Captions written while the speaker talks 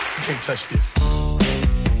You can't touch this.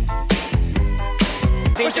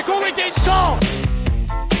 Você come digital.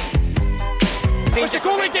 Você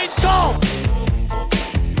come digital.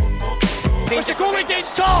 Você come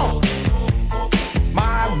digital.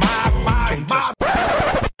 My.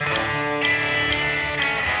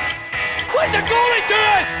 Where's the goalie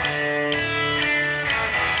doing?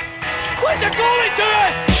 Where's the goalie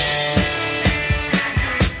doing?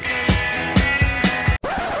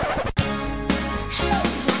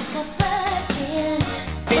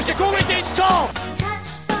 Where's the goalie digital?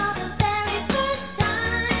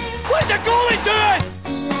 Where's the goalie doing?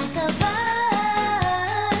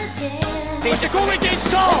 Where's the goalie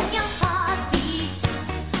digital?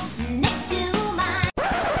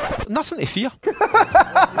 Nothing to fear.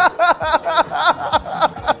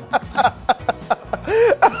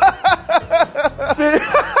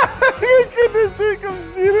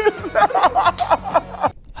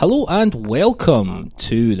 Hello and welcome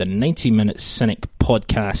to the 90 Minute Cynic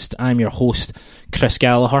podcast. I'm your host, Chris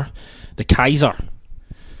Gallagher, the Kaiser,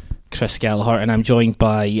 Chris Gallagher, and I'm joined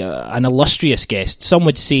by an illustrious guest. Some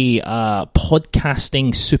would say a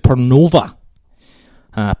podcasting supernova.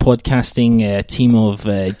 Podcasting team of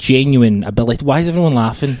genuine ability. Why is everyone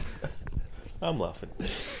laughing? I'm laughing.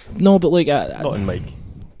 No, but like... Not in Mike.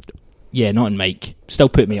 Yeah, not in Mike. Still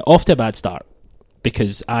put me off to a bad start.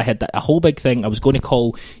 Because I had a whole big thing. I was going to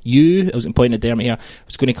call you, I was pointing at Dermot here, I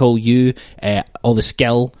was going to call you all the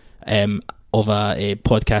skill of a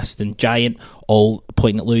podcasting giant, all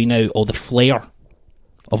pointing at Louis now, all the flair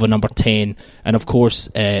of a number 10, and of course,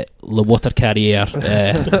 Le Water Carrier,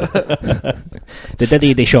 the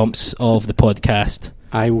Didier Deschamps of the podcast.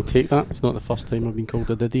 I will take that. It's not the first time I've been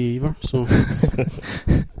called a Diddy either, so...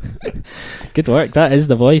 Good work. That is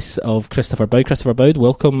the voice of Christopher Boud. Christopher Boud,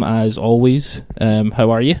 welcome as always.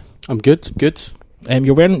 How are you? I'm good.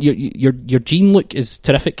 You're wearing your jean look is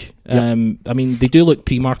terrific. Yep. I mean, they do look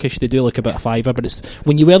pre-markish, they do look a bit of fiver, but it's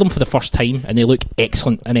when you wear them for the first time and they look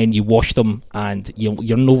excellent, and then you wash them and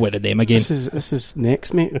you're nowhere in them again. This is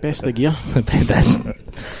next, mate. Best of gear.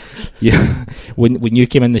 Yeah. When you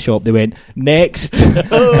came in the shop, they went next.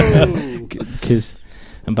 Because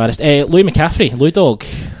embarrassed. Louis McCaffrey, Lou Dog.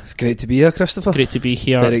 It's great to be here, Christopher. Great to be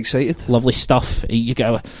here. Very excited. Lovely stuff. You've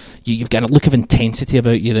got a look of intensity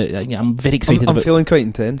about you that I'm very excited about. I'm feeling quite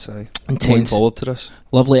intense. Looking forward to this.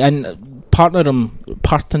 Lovely. And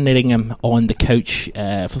partnering him on the couch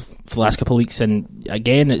for the last couple of weeks, and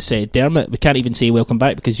again it's Dermot. We can't even say welcome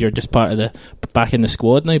back because you're just back in the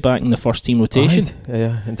squad now, back in the first team rotation. Right.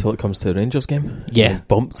 Yeah, until it comes to a Rangers game. Yeah.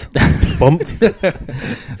 Bumped. That's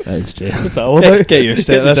true. What's that all about? Get used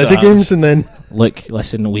to it. The games and then... Look,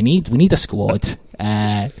 listen, we need a squad.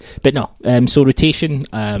 But no, so rotation,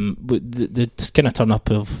 the kind of turn up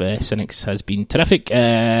of Cynics has been terrific,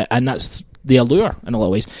 and that's the allure in a lot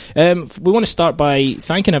of ways. We want to start by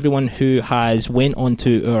thanking everyone who has went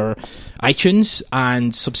onto our iTunes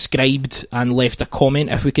and subscribed and left a comment.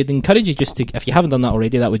 If we could encourage you if you haven't done that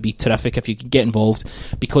already, that would be terrific if you could get involved,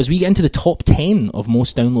 because we get into the top 10 of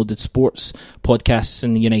most downloaded sports podcasts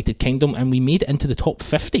in the United Kingdom, and we made it into the top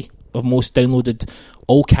 50 of most downloaded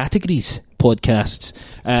all categories podcasts.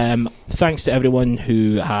 Thanks to everyone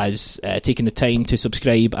who has taken the time to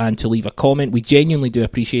subscribe and to leave a comment. We genuinely do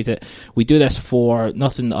appreciate it. We do this for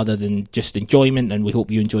nothing other than just enjoyment, and we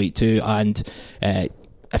hope you enjoy it too. And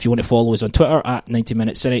if you want to follow us on Twitter at 90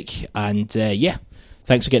 Minute Cynic, and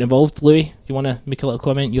thanks for getting involved. Louis, you want to make a little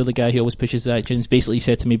comment? You're the guy who always pushes the iTunes. Basically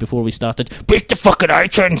said to me before we started, push the fucking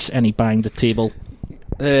iTunes, and he banged the table.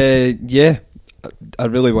 Yeah, I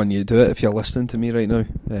really want you to do it if you're listening to me right now.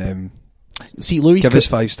 See, Louis, give us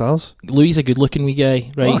 5 stars. Louis is a good-looking wee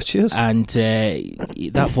guy, right? Oh, cheers. And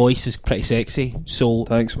that voice is pretty sexy. So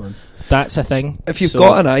thanks, man. That's a thing. If you've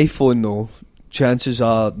got an iPhone, though, chances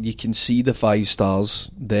are you can see the 5 stars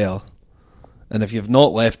there. And if you've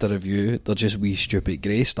not left a review, they're just wee stupid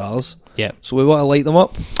grey stars. Yeah. So we want to light them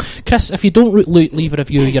up. Chris, if you don't leave a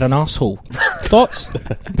review, you're an arsehole. Thoughts?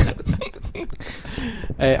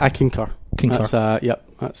 I concur. That's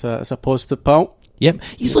a positive pal. Yep.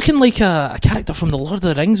 He's looking like a character from the Lord of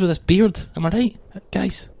the Rings with his beard. Am I right,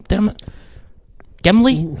 guys? Dermot?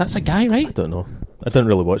 Gimli? That's a guy, right? I don't know. I didn't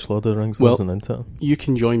really watch Lord of the Rings. Well, wasn't into it. You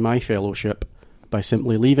can join my fellowship by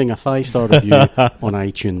simply leaving a 5-star review on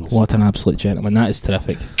iTunes. What an absolute gentleman. That is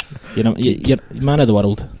terrific. You know, you're man of the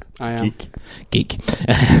world. I am. Geek.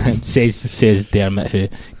 says Dermot, who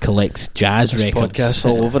collects jazz This records. podcast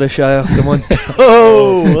all over the Shire. Come on.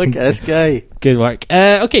 Oh, look at this guy. Good work.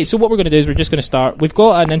 Okay, so what we're going to do is we're just going to start. We've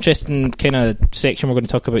got an interesting kind of section we're going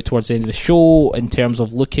to talk about towards the end of the show in terms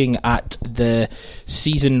of looking at the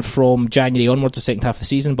season from January onwards, the second half of the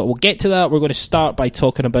season. But we'll get to that. We're going to start by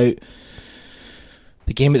talking about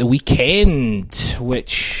the game at the weekend,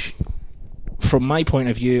 which, from my point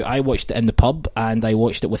of view, I watched it in the pub and I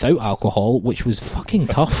watched it without alcohol, which was fucking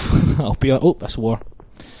tough. I'll be I swore.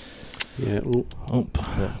 Yeah.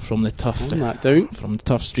 From the tough That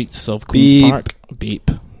down. streets of Queen's Beep. Park.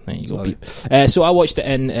 Beep. There you go. Sorry. Beep. So I watched it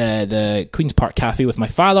in the Queen's Park Cafe with my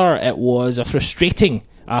father. It was a frustrating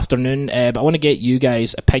afternoon, but I want to get you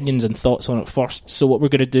guys' opinions and thoughts on it first. So what we're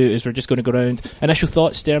going to do is we're just going to go around. Initial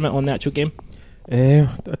thoughts, Dermot, on the actual game? I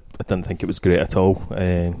didn't think it was great at all.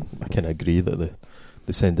 I kind of agree that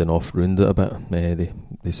the sending off ruined it a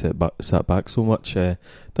bit. They sat back so much. I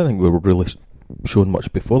don't think we were really shown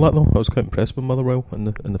much before that though. I was quite impressed with Motherwell in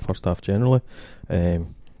the first half generally,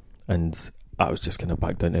 and I was just kind of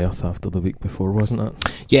back down to earth after the week before, wasn't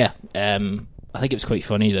it? Yeah, I think it was quite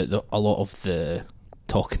funny that a lot of the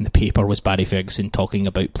talk in the paper was Barry Ferguson talking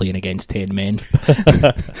about playing against 10 men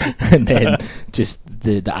and then just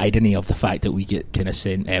the irony of the fact that we get kind of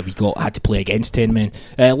saying had to play against 10 men.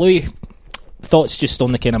 Louis, thoughts just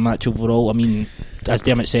on the kind of match overall? I mean, as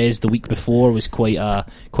Dermot says, the week before was quite a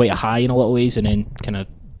high in a lot of ways, and then kind of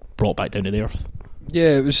brought back down to the earth.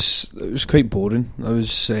 Yeah, it was quite boring. I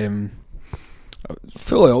was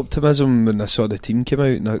full of optimism when I saw the team come out,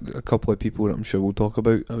 and a couple of people that I'm sure we'll talk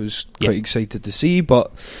about. I was quite excited to see,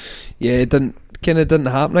 but yeah, it didn't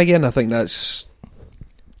happen again. I think that's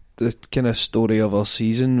the kind of story of our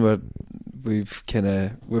season, where we've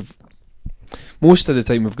most of the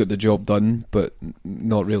time we've got the job done, but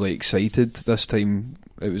not really excited. This time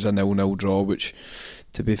it was a 0-0 draw, which,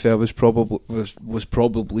 to be fair, was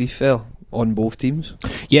probably fair on both teams.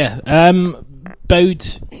 Yeah, Boud,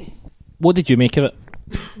 what did you make of it?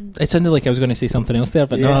 It sounded like I was going to say something else there,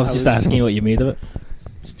 but no, I was just asking you what you made of it.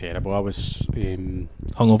 It's terrible. I was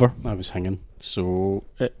hungover. I was hanging, so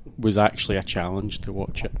it was actually a challenge to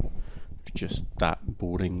watch it. It was just that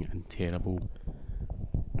boring and terrible.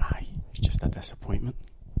 Aye, it's just a disappointment.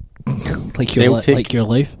 like your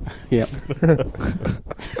life. Yep.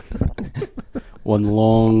 One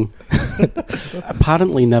long,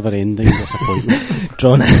 apparently never-ending disappointment.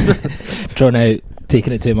 Drawn out.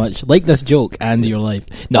 Taking it too much, like this joke and your life.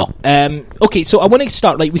 No. Okay, so I want to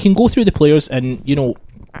start. Like, we can go through the players, and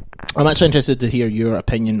I'm actually interested to hear your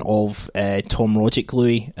opinion of Tom Rogic,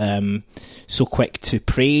 Louis. So quick to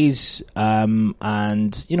praise,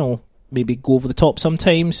 and maybe go over the top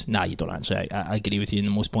sometimes. Nah, you don't actually. I agree with you in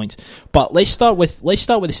the most points. But let's start with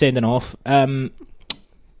the sending off.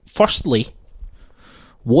 Firstly,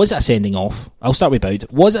 was it a sending off? I'll start with Boud.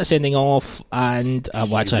 Was it a sending off? And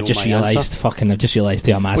actually, I've just realised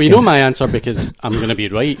who I'm asking. Well, you know my answer because I'm going to be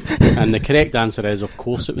right. And the correct answer is, of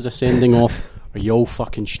course, it was a sending off. Are you all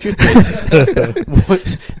fucking stupid?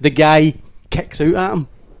 The guy kicks out at him.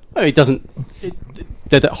 Oh, he doesn't.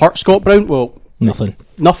 Did it hurt Scott Brown? Well,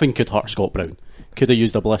 nothing could hurt Scott Brown. Could have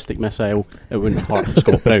used a ballistic missile. It wouldn't hurt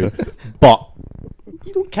Scott Brown. But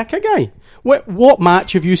you don't kick a guy. What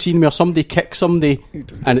match have you seen where somebody kicks somebody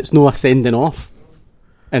and it's no a sending off,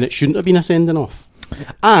 and it shouldn't have been a sending off?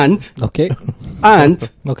 And the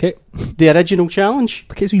original challenge.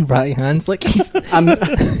 Look at his wee ratty hands, like he's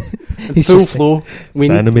full flow. We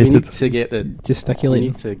need to get gesticulating. We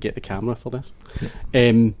need to get the camera for this.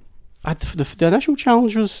 The initial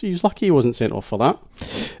challenge was, he was lucky he wasn't sent off for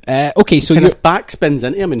that. Okay, so your back spins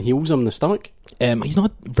into him and heals him in the stomach. He's not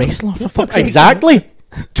a wrestler, for fuck's sake. Exactly.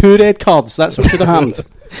 2 red cards. That's what should have happened.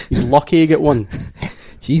 He's lucky he get one.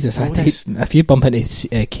 Jesus, if you bump into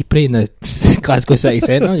Kipri in the Glasgow City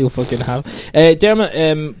Centre, you'll fucking have.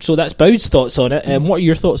 Dermot, so that's Boud's thoughts on it. What are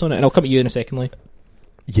your thoughts on it? And I'll come to you in a second, Lee.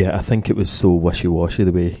 Yeah, I think it was so wishy-washy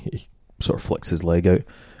the way he sort of flicks his leg out,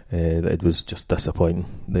 that it was just disappointing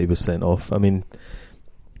that he was sent off. I mean,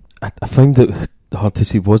 I found it hard to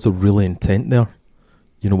see, was there really intent there?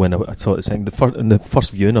 When I saw it saying in the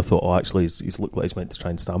first viewing, I thought, actually, he's looked like he's meant to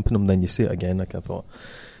try and stamp on him. Then you see it again, like I thought,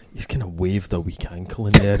 he's kind of waved a weak ankle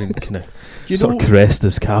in there and kind of sort of caressed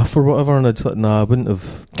his calf or whatever. And I just like, I wouldn't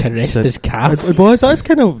have caressed his calf. It was. That's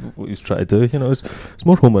kind of what he was trying to do. It's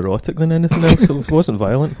more homoerotic than anything else. It wasn't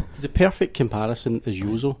violent. The perfect comparison is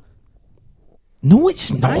Yozo. No,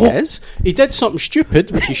 it's not. It is. He did something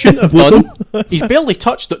stupid which he shouldn't have done. He's barely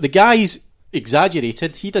touched it. The guy's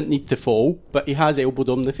exaggerated. He didn't need to fall, but he has elbowed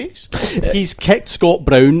him in the face. He's kicked Scott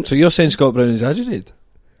Brown. So you're saying Scott Brown exaggerated?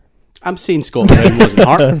 I'm saying Scott Brown wasn't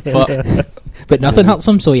hurt, but nothing hurts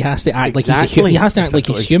him, so he has to act like Exactly. he has to act like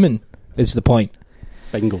he's human. Is the point?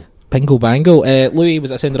 bingo. Bingo bango. Louis, was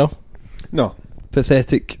that sending off? No.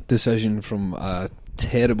 Pathetic decision from a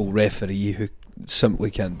terrible referee who simply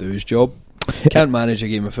can't do his job. Can't manage a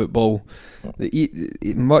game of football. The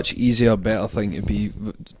much easier, better thing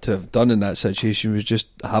to have done in that situation was just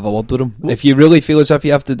have a word with him. If you really feel as if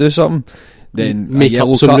you have to do something, then Make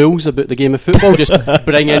up some rules about the game of football. Just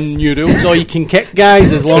bring in new rules. Or you can kick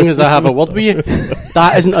guys as long as I have a word with you.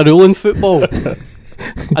 That isn't a rule in football.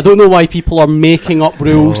 I don't know why people are making up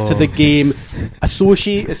rules to the game.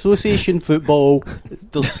 Association football.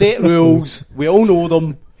 There's set rules. We all know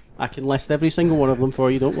them. I can list every single one of them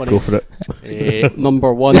for you, don't worry. Go for it.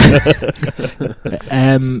 Number one.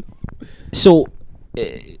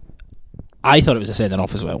 I thought it was a sending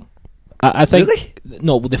off as well. I think Really?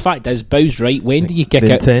 no. Well, the fact is, Bow's right. When do you kick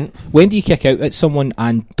The out? intent. When do you kick out at someone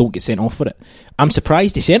and don't get sent off for it? I'm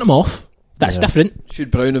surprised they sent him off. That's Yeah. different.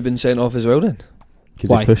 Should Brown have been sent off as well then?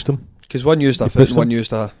 Because Why? he pushed him. Because one used a He foot pushed and one him.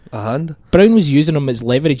 used a hand. Brown was using him as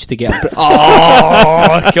leverage to get.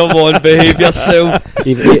 Oh, come on, behave yourself.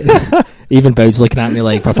 Even Bow's looking at me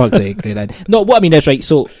like, for fuck's sake, right? No, what I mean is, right,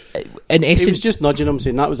 so in He was essence, just nudging him,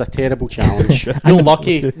 saying that was a terrible challenge. No,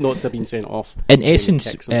 lucky not to have been sent off. in essence,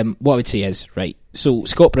 Kicks him. what I would say is, right, so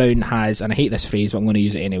Scott Brown has, and I hate this phrase, but I'm going to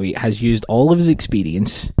use it anyway, has used all of his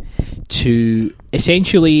experience to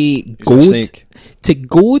essentially goad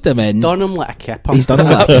him in. Done him like a kipper. He's done him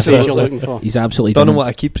like a That's what kipper. you're looking for. He's absolutely Done done him him. what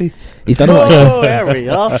a keeper. He's done him like Oh, there we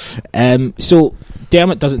are. So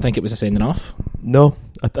Dermot doesn't think it was a sending off. No,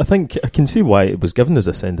 I think I can see why it was given as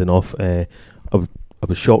a sending off. I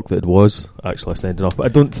was shocked that it was actually a sending off, but I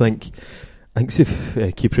don't think. I think if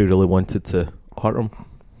Kipri really wanted to hurt him,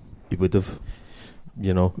 he would have.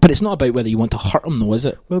 You know. But it's not about whether you want to hurt him, though, is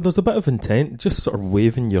it? Well, there's a bit of intent. Just sort of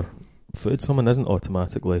waving your foot at someone isn't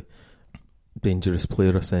automatically dangerous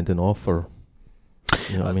player or sending off or.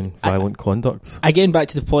 You know what I mean? Violent conduct. Again, back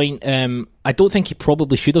to the point, I don't think he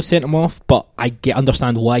probably should have sent him off, but I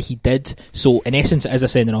understand why he did. So, in essence, it is a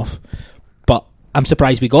sending off. But I'm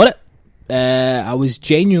surprised we got it. I was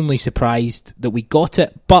genuinely surprised that we got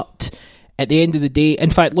it. But at the end of the day, in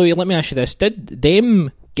fact, Louis, let me ask you this. Did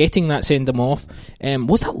them getting that send them off,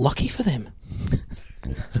 was that lucky for them?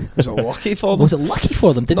 Was it lucky for them? Was it lucky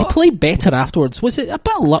for them? Did they play better afterwards? Was it a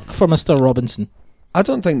bit of luck for Mr. Robinson? I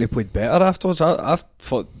don't think they played better afterwards. I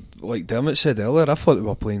thought, like Dermot said earlier, I thought they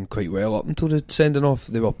were playing quite well up until the sending off.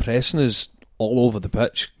 They were pressing us all over the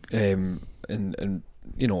pitch, and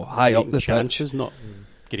you know, high up the chances, pitch. not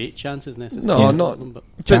great chances necessarily. No, Yeah. not. But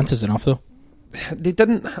Chances enough, though. They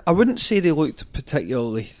didn't. I wouldn't say they looked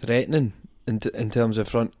particularly threatening in terms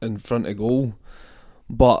of in front of goal,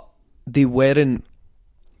 but they weren't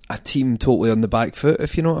a team totally on the back foot,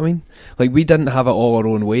 if you know what I mean. Like, we didn't have it all our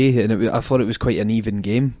own way, and I thought it was quite an even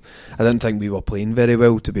game. I didn't think we were playing very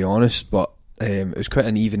well, to be honest, but it was quite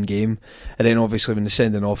an even game. And then obviously when the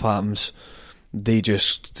sending off happens, they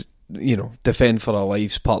just, you know, defend for our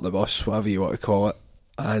lives, part the bus, whatever you want to call it,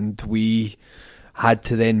 and we had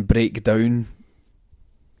to then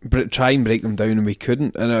try and break them down, and we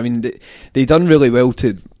couldn't. And I mean, they done really well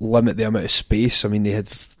to limit the amount of space. I mean, they had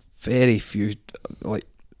very few, like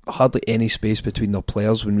hardly any space between their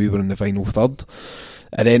players when we were in the final third.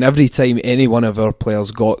 And then every time any one of our players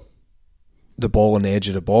got the ball on the edge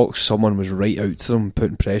of the box, someone was right out to them,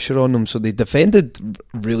 putting pressure on them. So they defended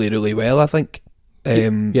really, really well, I think,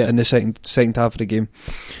 in the second half of the game.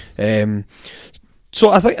 So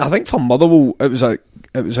I think for Motherwell, it was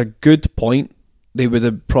a good point. They would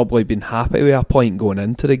have probably been happy with a point going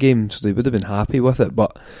into the game, so they would have been happy with it.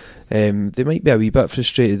 But they might be a wee bit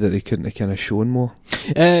frustrated that they couldn't have kind of shown more.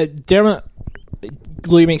 Dermot,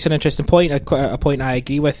 Louis makes an interesting point, a point I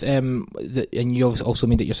agree with, and you also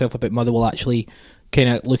made it yourself about Motherwell actually kind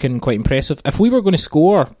of looking quite impressive. If we were going to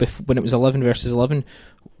score when it was 11 versus 11,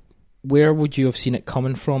 where would you have seen it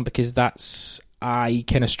coming from? Because I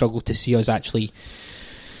kind of struggled to see us actually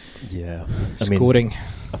scoring.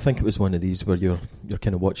 I think it was one of these where you're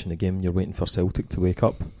kind of watching the game, you're waiting for Celtic to wake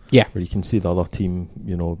up. Yeah. Where you can see the other team,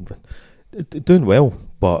 you know, doing well,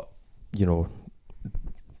 but, you know,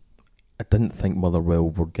 I didn't think Motherwell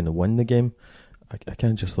were going to win the game. I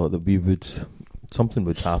kind of just thought that something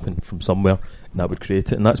would happen from somewhere and that would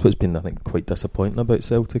create it. And that's what's been, I think, quite disappointing about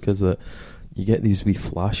Celtic, is that you get these wee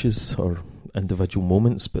flashes or individual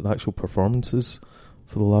moments, but the actual performances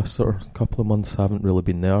for the last sort of couple of months haven't really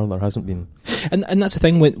been there. There hasn't been. And that's the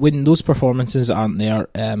thing, when those performances aren't there,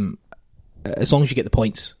 as long as you get the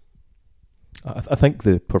points, I think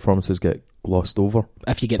the performances get glossed over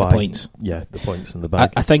if you get by- the points. Yeah, the points in the I,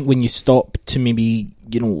 bag. I think when you stop to maybe,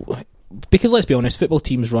 because let's be honest, football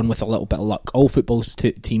teams run with a little bit of luck. All football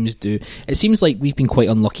teams do. It seems like we've been quite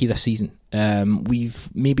unlucky this season. We'd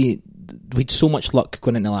so much luck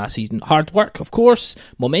going into last season. Hard work, of course,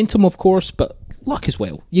 momentum, of course, but luck as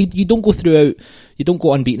well. You don't go you don't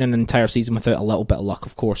go unbeaten in an entire season without a little bit of luck,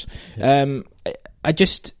 of course.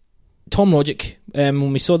 Tom Rogic,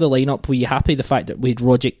 when we saw the lineup, were you happy the fact that we had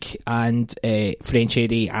Rogic and French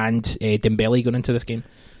Eddie and Dembele going into this game?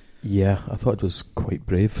 Yeah, I thought it was quite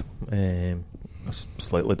brave. I was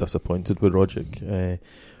slightly disappointed with Rogic.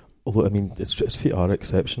 Although, I mean, his feet are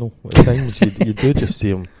exceptional. At times, you do just see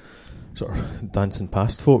him sort of dancing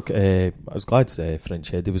past folk. I was glad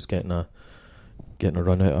French Eddie was getting a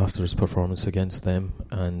run out after his performance against them.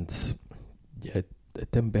 And, yeah,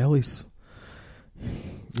 Dembele's...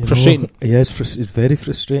 Frustrating. He's very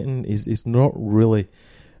frustrating. He's not really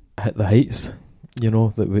hit the heights,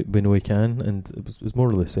 that we know he can, and it was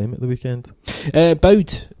more of the same at the weekend.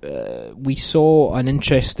 Boud, we saw an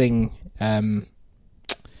interesting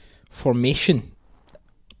formation.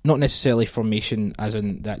 Not necessarily formation as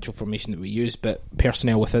in the actual formation that we use, but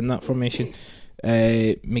personnel within that formation.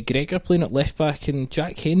 McGregor playing at left back and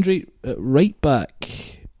Jack Hendry at right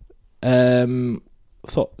back.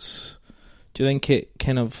 Thoughts? Do you think it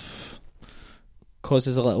kind of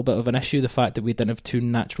causes a little bit of an issue, the fact that we didn't have two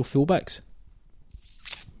natural fullbacks?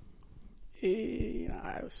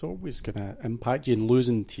 It's always going to impact you, and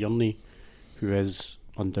losing Tierney, who is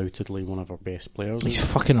undoubtedly one of our best players. He's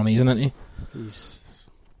fucking amazing, isn't he?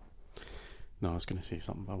 No, I was going to say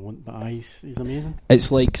something but he's amazing.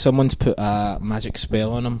 It's like someone's put a magic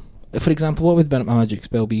spell on him. For example, what would my magic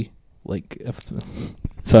spell be? Like,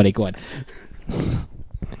 sorry, go on.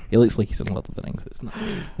 He looks like he's in Lord of the Rings. It's not.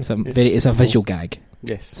 It's a visual gag.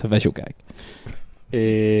 Yes, it's a visual gag.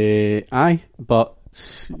 But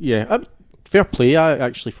yeah, fair play. I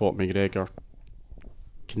actually thought McGregor,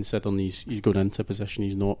 considering he's going into a position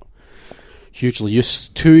he's not hugely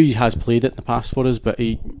used to, he has played it in the past for us, but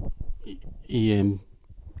he kind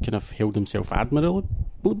of held himself admirably.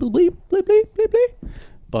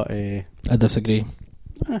 But I disagree.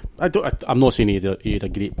 I'm not saying he had a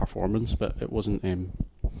great performance, but it wasn't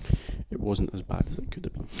as bad as it could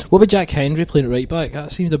have been. What about Jack Hendry playing at right back?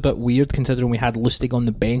 That seemed a bit weird considering we had Lustig on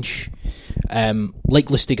the bench. Like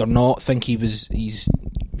Lustig or not, think he's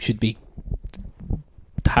should be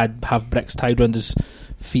have bricks tied around his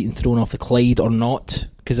feet and thrown off the Clyde or not,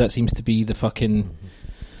 because that seems to be the fucking.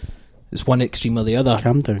 It's one extreme or the other.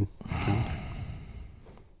 Calm down.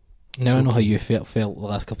 Now I know how you felt the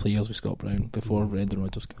last couple of years with Scott Brown before Brendan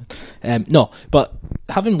Rodgers came in. No, but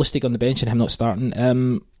having Lustig on the bench and him not starting,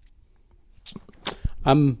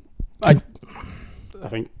 I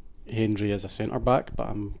think Hendry is a centre back, but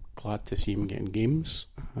I'm glad to see him getting games,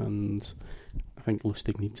 and I think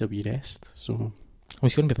Lustig needs a wee rest. So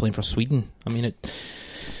he's going to be playing for Sweden. I mean,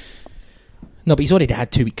 no, but he's already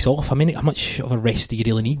had 2 weeks off. I mean, how much of a rest do you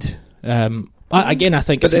really need? I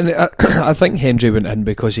think. But then I think Hendry went in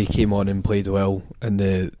because he came on and played well in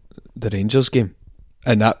the Rangers game,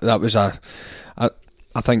 and that was I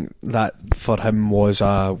think that for him was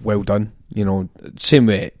a well done. Same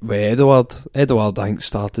with Edouard. Edouard, I think,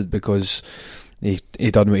 started because he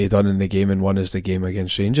done what he done in the game and won as the game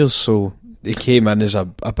against Rangers. So he came in as a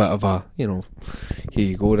bit of a, here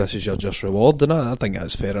you go, this is your just reward, and I think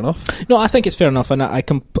that's fair enough. No, I think it's fair enough, and I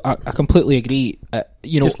completely agree.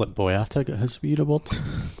 Just let Boyata get his wee reward.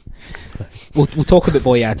 We'll talk about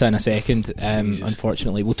Boyata in a second.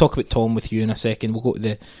 Unfortunately, we'll talk about Tom with you in a second. We'll go to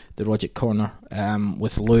the Rogic corner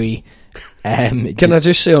with Louis. Can I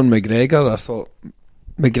just say on McGregor? I thought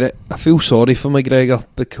I feel sorry for McGregor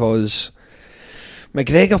because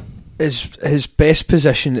McGregor. His best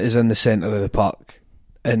position is in the centre of the park,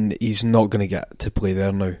 and he's not going to get to play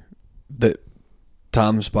there now. That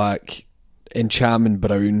Tam's back, Encham and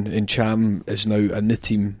Brown. Encham is now in the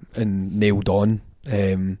team and nailed on.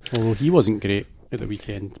 Although he wasn't great at the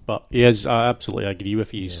weekend, but he is. I absolutely agree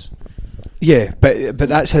with you. Yeah, but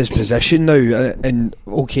that's his position now. And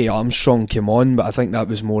okay, Armstrong came on, but I think that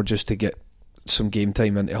was more just to get some game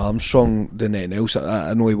time into Armstrong than anything else.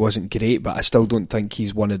 I know he wasn't great, but I still don't think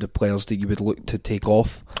he's one of the players that you would look to take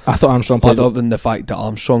off. I thought Armstrong played other than the fact that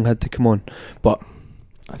Armstrong had to come on. But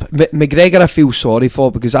McGregor I feel sorry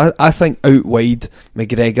for, because I think out wide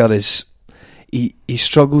McGregor is he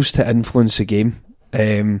struggles to influence the game,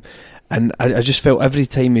 and I just felt every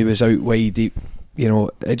time he was out wide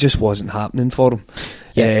it just wasn't happening for him.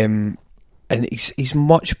 Yeah. And he's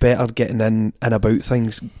much better getting in and about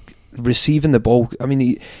things, receiving the ball. I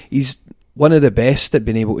mean, he's one of the best at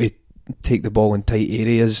being able to take the ball in tight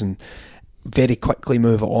areas and very quickly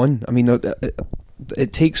move it on. I mean,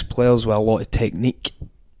 it takes players with a lot of technique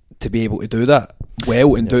to be able to do that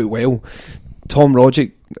well and do it well. Tom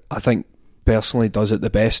Rogic, I think, personally does it the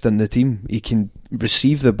best in the team. He can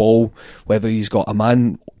receive the ball, whether he's got a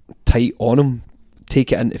man tight on him,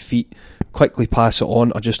 take it into feet, quickly pass it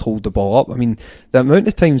on, or just hold the ball up. I mean, the amount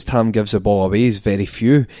of times Tam gives the ball away is very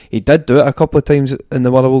few. He did do it a couple of times in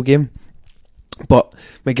the Motherwell game, but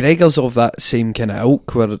McGregor's of that same kind of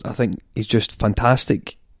ilk, where I think he's just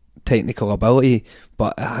fantastic technical ability,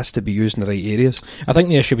 but it has to be used in the right areas. I think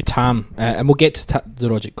the issue with Tam, and we'll get to the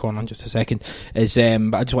Rogic corner in just a second, is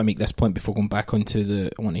but I just want to make this point before going back onto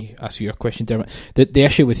I want to ask you your question, Dermot. The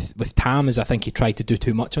issue with Tam is I think he tried to do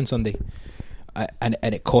too much on Sunday, and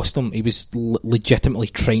it cost him. He was legitimately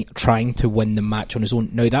trying to win the match on his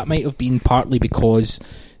own. Now, that might have been partly because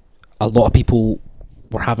a lot of people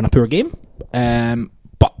were having a poor game,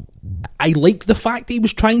 but I like the fact that he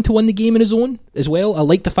was trying to win the game on his own as well. I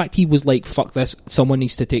like the fact he was like, fuck this, someone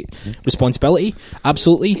needs to take responsibility.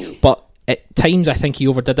 Absolutely. But at times I think he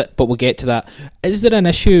overdid it, but we'll get to that. Is there an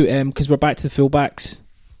issue, because we're back to the fullbacks.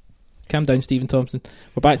 Calm down, Stephen Thompson.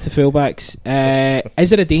 We're back to the fullbacks. Is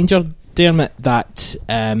there a danger, Dermot, that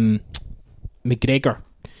McGregor,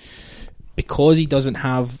 because he doesn't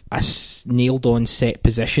have a nailed on set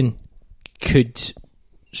position, could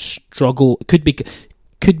struggle, could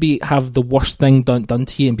be have the worst thing done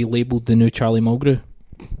to you and be labelled the new Charlie Mulgrew?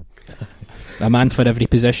 A man for every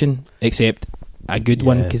position except a good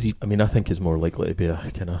one. Cause I mean, I think he's more likely to be a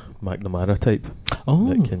kind of McNamara type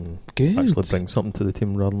that can actually bring something to the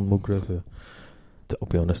team rather than Mulgrew, who, I'll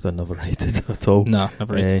be honest, I never rated at all. No,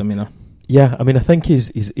 never rated him, you know. Yeah, I mean, I think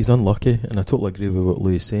he's unlucky, and I totally agree with what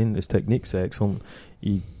Louis is saying. His technique's excellent.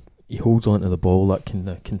 He holds on to the ball, that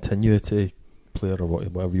continuity player or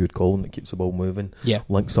whatever you would call him, that keeps the ball moving,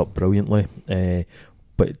 links up brilliantly,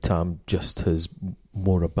 but Tam just has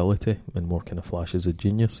more ability and more kind of flashes of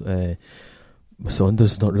genius.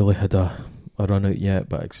 Masonda's not really had a run out yet,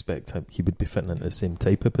 but I expect he would be fitting into the same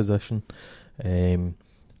type of position.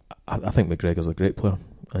 I think McGregor's a great player,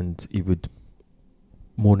 and he would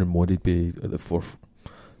more and more he'd be at the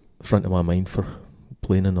front of my mind for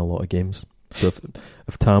playing in a lot of games. So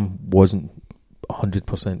if Tam wasn't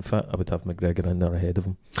 100% fit, I would have McGregor in there ahead of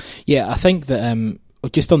him. Yeah, I think that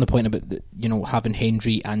just on the point about having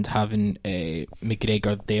Hendry and having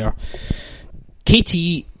McGregor there,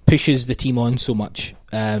 KT pushes the team on so much.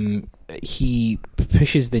 He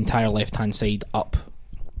pushes the entire left hand side up,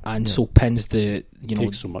 and so pins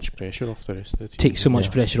takes so much pressure off the rest of the team. Takes so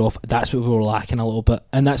much pressure off. That's what we were lacking a little bit,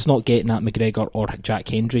 and that's not getting at McGregor or Jack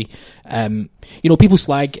Hendry. People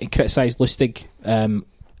slag and criticise Lustig.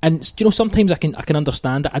 And sometimes I can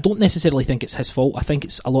understand it. I don't necessarily think it's his fault. I think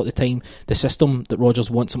it's a lot of the time the system that Rodgers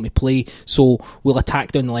wants him to play. So we'll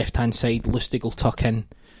attack down the left hand side. Lustig will tuck in,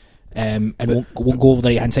 and won't go over the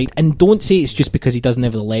right hand side. And don't say it's just because he doesn't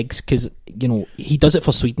have the legs, because he does it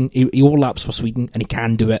for Sweden. He overlaps for Sweden, and he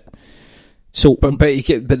can do it. So, but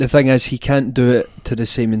the thing is, he can't do it to the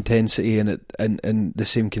same intensity and the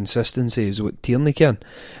same consistency as what Tierney can,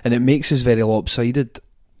 and it makes us very lopsided.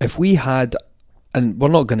 If we had, and we're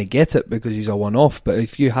not going to get it because he's a one-off, but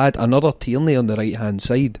if you had another Tierney on the right-hand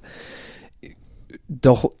side,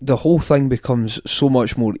 the whole thing becomes so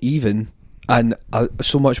much more even and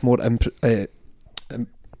so much more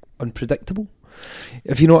unpredictable.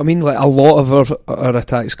 If you know what I mean, like a lot of our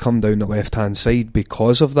attacks come down the left-hand side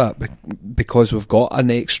because of that, because we've got an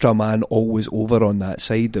extra man always over on that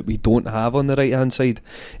side that we don't have on the right-hand side.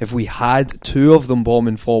 If we had two of them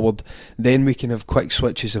bombing forward, then we can have quick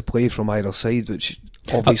switches of play from either side, which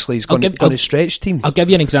obviously is going to stretch teams. I'll give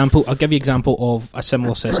you an example. I'll give you an example of a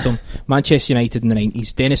similar system. Manchester United in the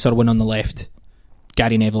 90s, Dennis Irwin on the left,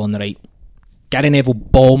 Gary Neville on the right. Gary Neville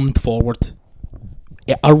bombed forward.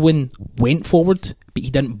 Irwin went forward, but he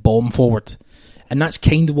didn't bomb forward, and that's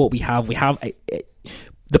kind of what we have.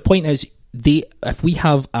 The point is, if we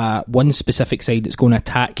have one specific side that's going to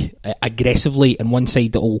attack aggressively and one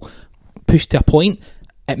side that will push to a point,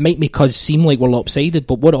 it might make us seem like we're lopsided,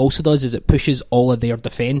 but what it also does is it pushes all of their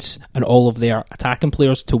defence and all of their attacking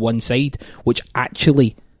players to one side, which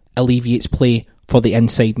actually alleviates play for the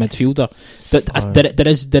inside midfielder.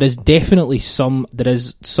 There is definitely some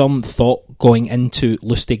thought going into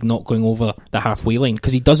Lustig not going over the halfway line,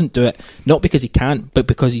 because he doesn't do it not because he can't, but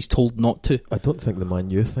because he's told not to. I don't think the Man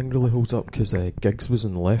U thing really holds up, because Giggs was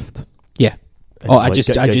on the left. Yeah. And I chose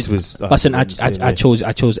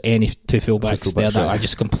any two fullbacks there. That I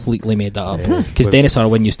just completely made that up, because Dennis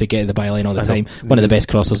Irwin used to get the byline all the time. One of the best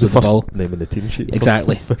crossers of the ball. Name in the team sheet.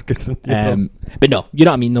 Exactly. Ferguson. But no, you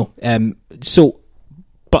know what I mean though.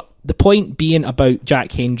 But the point being about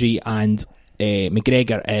Jack Hendry and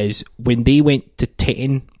McGregor is when they went to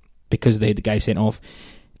 10 because they had the guy sent off,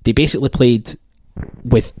 they basically played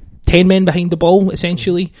with 10 men behind the ball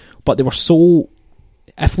essentially, but they were so,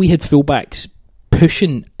 if we had fullbacks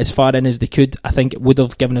pushing as far in as they could, I think it would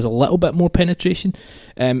have given us a little bit more penetration,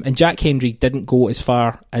 and Jack Hendry didn't go as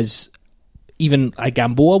far as even a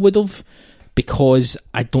Gamboa would have, because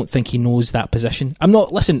I don't think he knows that position.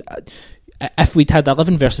 If we'd had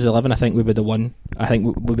 11 versus 11, I think we would have won. I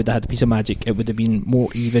think we would have had a piece of magic. It would have been more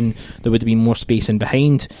even. There would have been more space in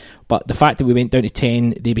behind. But the fact that we went down to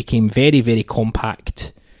 10, they became very, very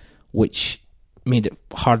compact, which made it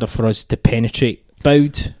harder for us to penetrate.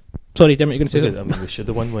 Bowed. Sorry, Dermot, you're going to say that? I mean, we should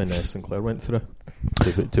have won when Sinclair went through,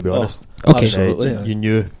 to be honest. Okay. Absolutely. You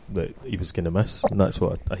knew that he was going to miss, and that's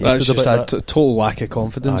what I hated That's just about a that. total lack of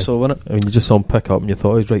confidence, so wasn't it? I mean, you just saw him pick up and you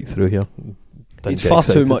thought he was right through here. Didn't It's get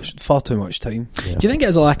far too much time. Yeah. Do you think it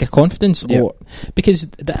is a lack of confidence? Yeah. Or because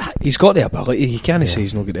He's got the ability. You can't say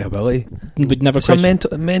he's not got the ability. would never It's a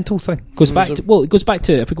question. mental thing. It goes back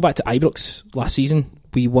to if we go back to Ibrox last season,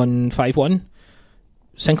 we won 5-1.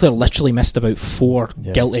 Sinclair literally missed about 4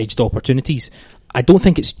 gilt-edged opportunities. I don't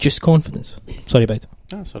think it's just confidence. Sorry about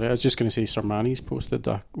it. Sorry, I was just going to say Sir Manny's posted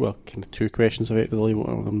kind of 2 questions about really. One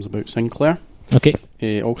of them's about Sinclair.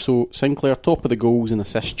 Okay. Also, Sinclair top of the goals and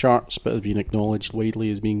assist charts, but has been acknowledged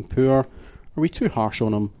widely as being poor. Are we too harsh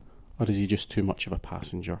on him, or is he just too much of a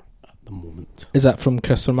passenger at the moment? Is that from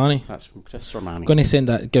Chris Sormani? That's from Chris Sormani. I'm going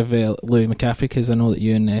to give Louis McCaffrey, because I know that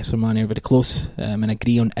you and Sormani are very close and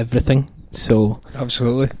agree on everything. So,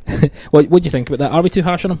 Absolutely. what do you think about that? Are we too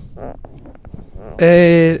harsh on him?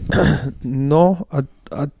 No,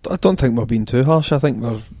 I don't think we're being too harsh. I think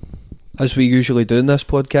we're, as we usually do in this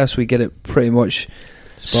podcast, we get it pretty much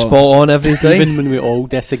spot on every time. Even when we all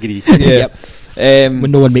disagree. Yeah.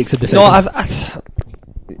 When no one makes a decision. No,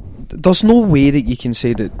 there's no way that you can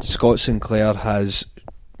say that Scott Sinclair has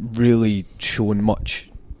really shown much.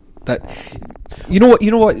 That you know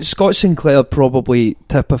what Scott Sinclair probably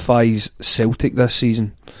typifies Celtic this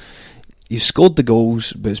season. He's scored the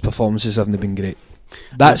goals, but his performances haven't been great.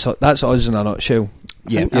 That's us in a nutshell.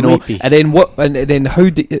 Yeah, you know. And then what? And then how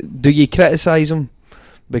do you criticise him?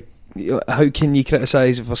 How can you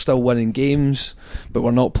criticise if we're still winning games, but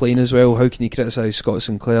we're not playing as well? How can you criticise Scott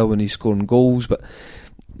Sinclair when he's scoring goals? But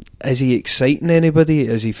is he exciting anybody?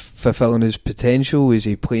 Is he fulfilling his potential? Is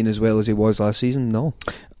he playing as well as he was last season? No.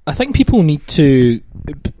 I think people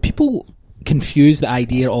confuse the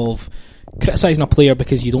idea of criticising a player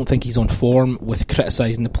because you don't think he's on form with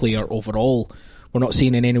criticising the player overall. We're not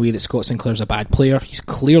saying in any way that Scott Sinclair's a bad player. He's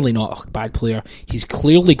clearly not a bad player. He's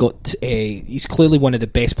clearly he's clearly one of the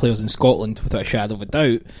best players in Scotland without a shadow of a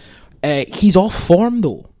doubt. He's off form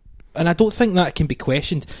though, and I don't think that can be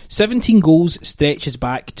questioned. 17 goals stretches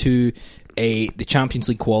back to the Champions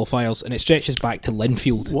League qualifiers, and it stretches back to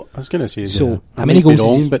Linfield. What I was going to say is, So, how how many goals?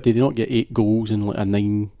 Wrong, but did he not get 8 goals in like a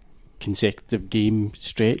 9 consecutive game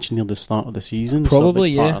stretch near the start of the season?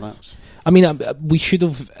 Probably, so a big yeah. part of that's- I mean, we should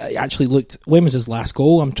have actually looked. When was his last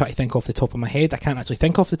goal? I'm trying to think off the top of my head. I can't actually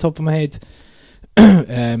think off the top of my head. But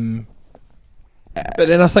then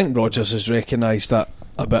I think Rodgers has recognised that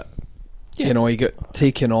a bit. Yeah. You know, he got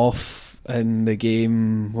taken off in the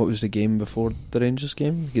game. What was the game before the Rangers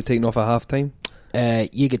game? He got taken off at half time.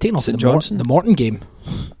 You get taken off St at Johnstone? the Morton game.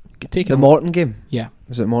 Get taken The off. Morton game. Yeah.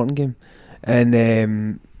 Was it Morton game? And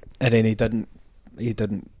then he didn't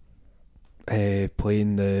play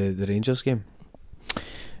in the Rangers game.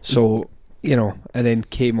 So, you know, and then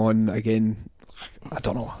came on again. I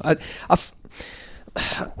don't know. I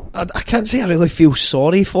can't say I really feel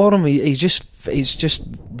sorry for him. He's just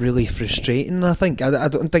really frustrating. I think I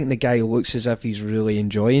don't think the guy looks as if he's really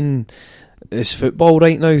enjoying his football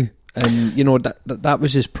right now. And you know that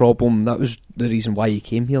was his problem. That was the reason why he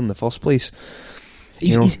came here in the first place.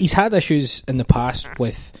 He's had issues in the past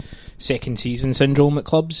with second season syndrome at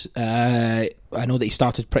clubs. I know that he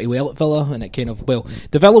started pretty well at Villa, and it kind of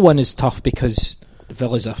the Villa one is tough because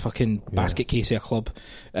Villa's a fucking basket case of a club.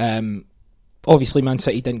 Obviously, Man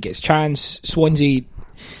City didn't get his chance. Swansea.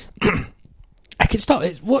 I could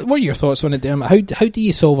start. What are your thoughts on it, Dermot? How do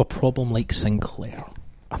you solve a problem like Sinclair?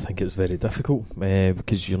 I think it's very difficult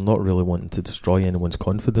because you're not really wanting to destroy anyone's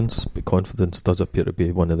confidence, but confidence does appear to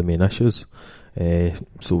be one of the main issues.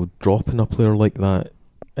 So dropping a player like that,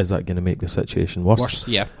 is that going to make the situation worse?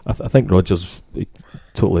 Yeah. I think Rodgers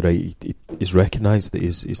totally right. He's recognised that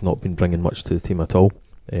he's not been bringing much to the team at all,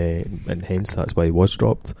 and hence that's why he was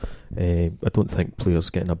dropped. I don't think players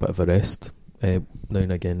getting a bit of a rest now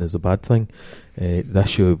and again is a bad thing. The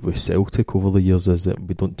issue with Celtic over the years is that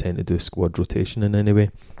we don't tend to do squad rotation in any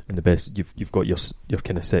way. And the best, you've got your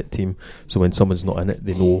kind of set team, so when someone's not in it,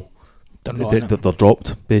 they know they're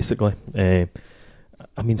dropped, basically. I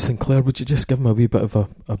mean, Sinclair, would you just give him a wee bit of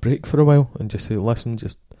a break for a while and just say, listen,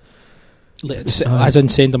 just... as in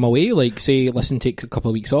send them away, like say, listen, take a couple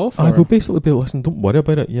of weeks off? I will basically be, listen, don't worry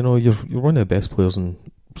about it. You know, you're one of the best players in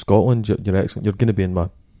Scotland. You're excellent. You're going to be in my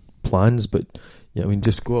plans, but yeah, I mean,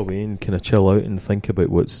 just go away and kind of chill out and think about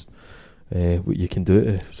what you can do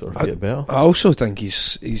to sort of get better. I also think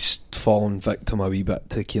he's fallen victim a wee bit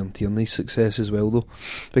to Kieran Tierney's success as well, though,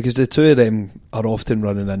 because the two of them are often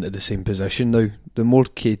running into the same position now. The more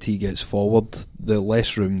KT gets forward, the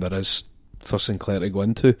less room there is for Sinclair to go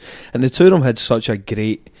into, and the two of them had such a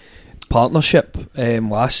great partnership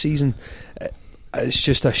last season. It's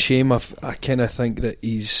just a shame. I kind of think that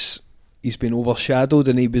he's been overshadowed,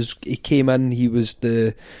 and he came in, he was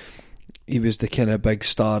the kind of big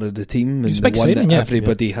star of the team, and the one that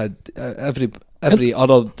everybody had, every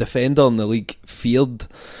other defender in the league feared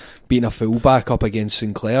being a fullback up against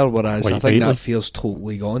Sinclair, whereas I think that feels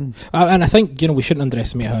totally gone. And I think, we shouldn't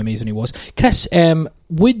underestimate how amazing he was. Chris, should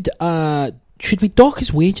we dock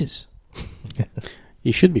his wages?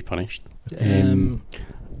 He should be punished. No.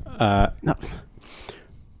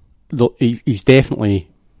 Look, he's definitely,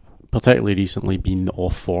 particularly recently, been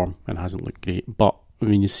off form and hasn't looked great. But I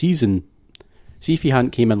mean, the season, see if he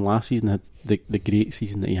hadn't came in last season, had the great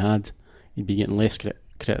season that he had, he'd be getting less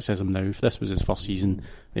criticism now. If this was his first season,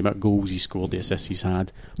 the amount of goals he scored, the assists he's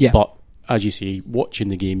had. Yeah. But as you say, watching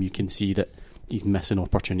the game, you can see that he's missing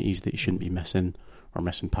opportunities that he shouldn't be missing, or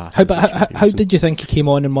missing passes. How did you think he came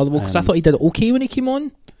on in Motherwell? Because I thought he did okay when he came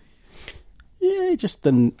on. Yeah, he just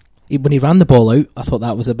didn't. When he ran the ball out, I thought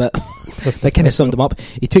that was a bit that kind of summed him up.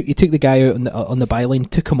 He took the guy out on the byline,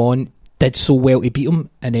 took him on, did so well to beat him,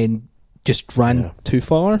 and then just ran too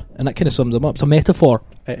far, and that kind of sums him up. It's a metaphor.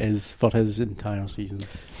 It is for his entire season.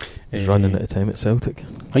 He's running at a time at Celtic.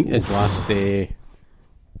 I think his last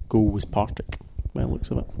goal was Partick, by the looks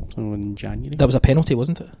of it. So in January. That was a penalty,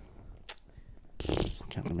 wasn't it?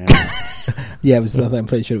 Can't remember. Yeah, it was. I'm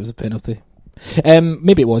pretty sure it was a penalty.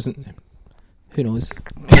 Maybe it wasn't. Who knows?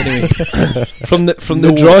 Anyway, from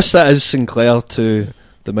the dross that is Sinclair to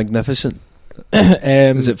the Magnificent,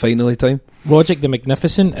 is it finally time? Rogic the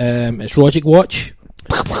Magnificent. It's Rogic Watch.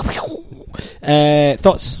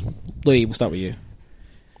 Thoughts, Louis? We'll start with you.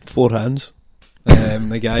 4 hands.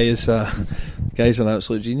 The guy's an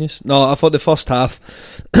absolute genius. No, I thought the first half.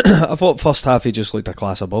 He just looked a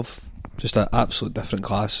class above, just an absolute different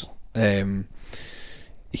class.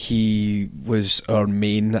 He was our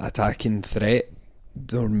main attacking threat,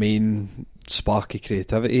 our main spark of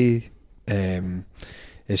creativity.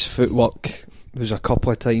 His footwork, there was a couple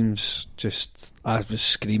of times just I was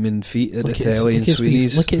screaming feet at the telly in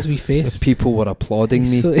Sweeney's. Look at his wee face. People were applauding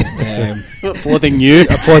me. Applauding you.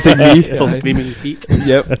 Applauding me. For screaming feet.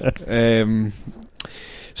 Yep.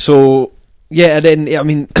 So, yeah, and then, I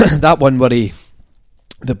mean, that one where the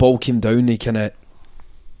ball came down, he kind of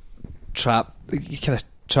trapped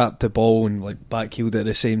the ball and like backheeled at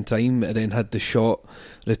the same time, and then had the shot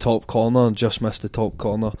the top corner and just missed the top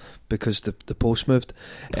corner because the post moved.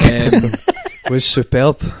 Was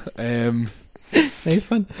superb. Nice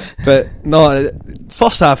one. But no,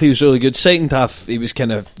 first half he was really good. Second half he was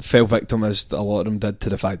kind of fell victim, as a lot of them did, to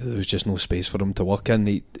the fact that there was just no space for him to work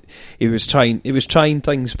in. He was trying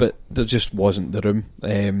things, but there just wasn't the room.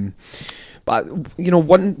 But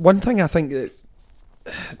one thing I think that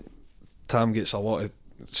Tam gets a lot of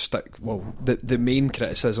stick. Well, the main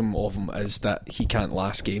criticism of him is that he can't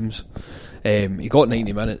last games. He got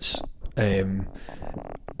 90 minutes, and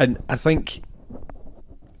I think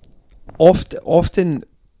often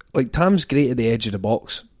like Tam's great at the edge of the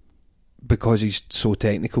box because he's so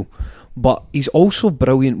technical, but he's also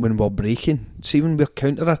brilliant when we're breaking. See, when we're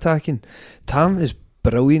counter-attacking, Tam is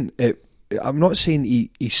brilliant at. I'm not saying he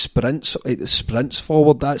sprints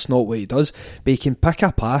forward. That's not what he does. But he can pick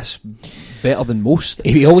a pass better than most.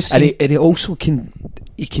 He also can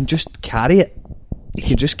just carry it. He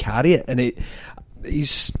can just carry it, and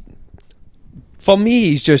he's for me.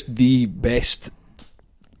 He's just the best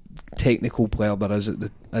technical player there is in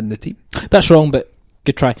the team. That's wrong, but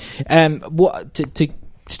good try. What to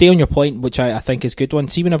stay on your point, which I think is a good one.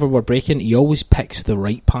 See, whenever we're breaking, he always picks the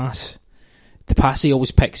right pass. The pass he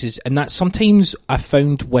always picks is, and that sometimes I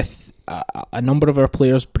found with a number of our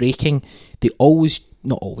players breaking, they always,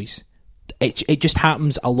 not always, it just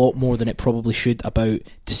happens a lot more than it probably should about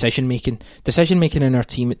decision making. Decision making in our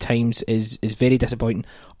team at times is very disappointing.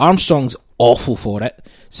 Armstrong's awful for it.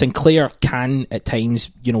 Sinclair can at times,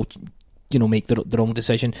 make the wrong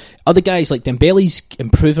decision. Other guys like Dembele's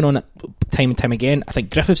improving on it time and time again. I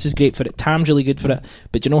think Griffiths is great for it. Tam's really good for it.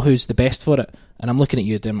 But do you know who's the best for it? And I'm looking at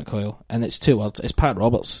you, Dermot Coyle, and it's 2 words. It's Pat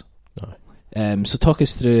Roberts. So talk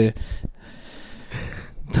us through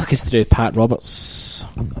Pat Roberts.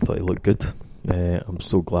 I thought he looked good. I'm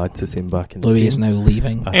so glad to see him back in the Louis team. is now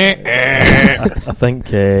leaving. I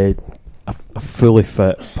think a fully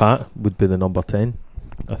fit Pat would be the number 10.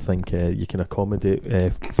 I think you can accommodate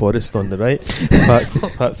Forrest on the right.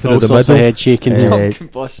 Pat through the middle. Head shaking. I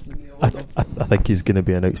think he's going to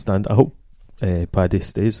be an outstanding. I hope Paddy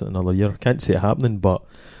stays another year. I can't see it happening, but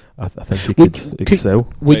I think he could excel.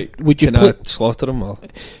 Would you Can I slaughter him? Or?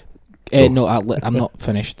 No, I'm not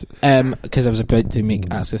finished. Because I was about to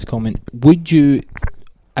ask this comment. Would you,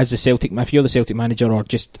 as the Celtic, if you're the Celtic manager, or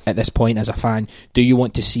just at this point as a fan, do you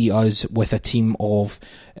want to see us with a team of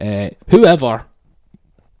whoever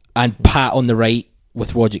and Pat on the right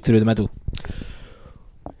with Rogic through the middle?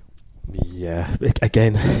 Yeah,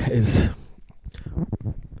 again,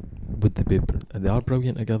 they are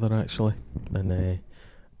brilliant together actually, and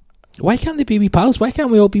why can't they be wee pals? Why can't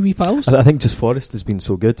we all be wee pals? I think just Forrest has been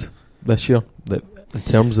so good this year that in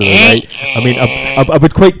terms of the right, I mean, I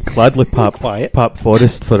would quite gladly pap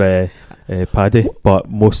Forrest for Paddy, but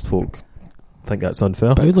most folk think that's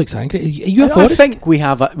unfair. Boud looks angry. Are you a I Forrest? think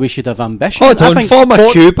we should have ambition. Hold I on, think for my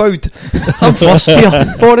tube out. I'm first here.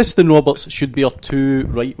 Forrest and Roberts should be our 2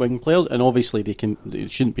 right wing players, and obviously they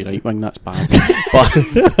shouldn't be right wing. That's bad. But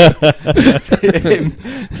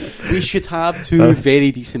we should have 2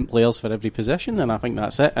 very decent players for every position, and I think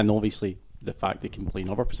that's it. And obviously the fact they can play in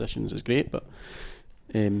other positions is great. But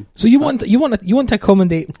so you want to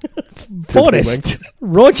accommodate Forrest,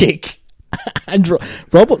 Rogic, and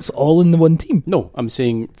Roberts all in the one team? no, I'm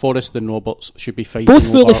saying Forrest and Roberts should be fighting. Both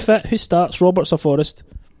fully over- fit. Who starts, Roberts or Forrest?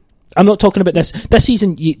 I'm not talking about this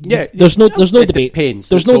season. There's no it debate. depends.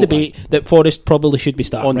 There's It's no all debate that Forrest probably should be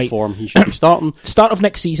starting. on Right? form. He should be starting. Start of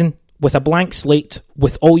next season with a blank slate,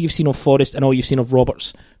 with all you've seen of Forrest and all you've seen of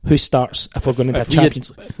Roberts. Who starts if we're going into a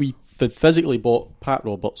Champions League? If we physically bought Pat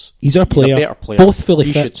Roberts, He's our player. a better player. Both fully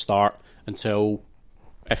he fit. should start until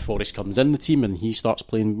if Forrest comes in the team and he starts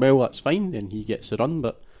playing well, that's fine. Then he gets the run.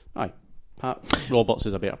 But Pat Roberts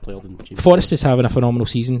is a better player than James. Forrest is having a phenomenal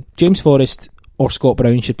season. James Forrest or Scott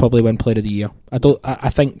Brown should probably win Player of the Year. I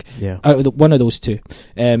think Yeah. out of one of those two.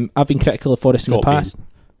 I've been critical of Forrest in the Scott past.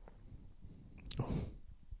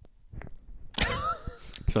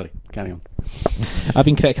 Sorry, carry on. I've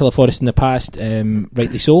been critical of Forrest in the past,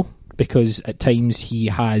 rightly so, because at times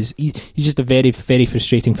he's just a very, very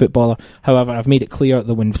frustrating footballer. However, I've made it clear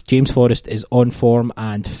that when James Forrest is on form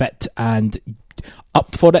and fit and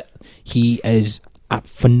up for it, he is a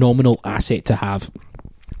phenomenal asset to have.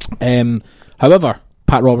 However,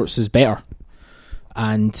 Pat Roberts is better,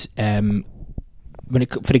 and for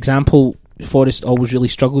example, Forrest always really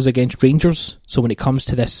struggles against Rangers. So when it comes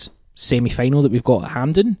to this semi-final that we've got at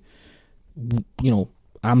Hampden,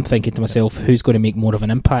 I'm thinking to myself, who's going to make more of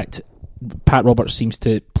an impact? Pat Roberts seems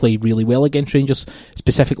to play really well against Rangers,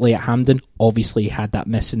 specifically at Hampden. Obviously, he had that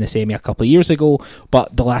miss in the semi a couple of years ago,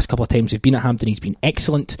 but the last couple of times we've been at Hampden, he's been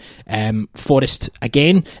excellent. Forrest,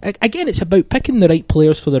 again, it's about picking the right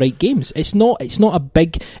players for the right games. It's not a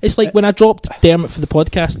big. It's like when I dropped Dermot for the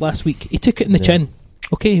podcast last week. He took it in the chin.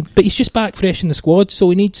 Okay, but he's just back fresh in the squad,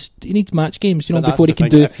 so he needs match games, But before he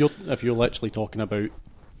that's the can thing, do. If you're literally talking about,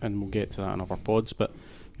 and we'll get to that in other pods, but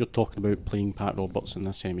you're talking about playing Pat Roberts in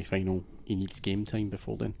the semi-final, he needs game time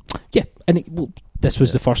before then. Yeah, and this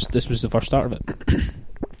was the first start of it.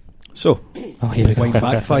 So, Oh, here we go. wind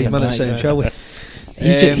back 5 minutes then, shall we?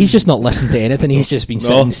 He's just not listened to anything. He's just been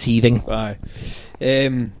sitting seething. Aye.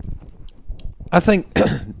 I think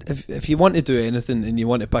if you want to do anything and you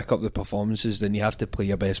want to pick up the performances, then you have to play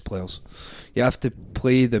your best players. You have to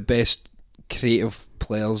play the best creative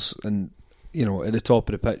players, and at the top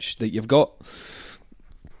of the pitch that you've got.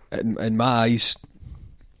 In my eyes,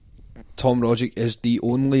 Tom Rogic is the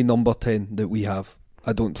only number 10 that we have.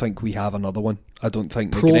 I don't think we have another one. I don't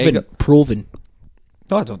think Proven.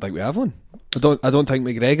 No, I don't think we have one. I don't think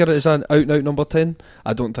McGregor is an out-and-out number 10.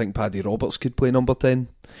 I don't think Paddy Roberts could play number 10.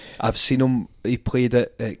 I've seen him. He played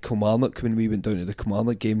at Kilmarnock when we went down to the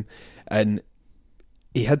Kilmarnock game, and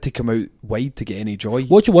he had to come out wide to get any joy.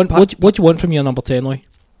 What do you want? What do you want from your number 10, Loy?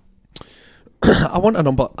 I want a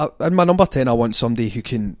number in my number 10. I want somebody who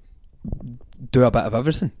can do a bit of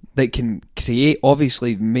everything. That can create.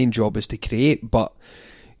 Obviously, the main job is to create, but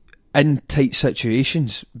in tight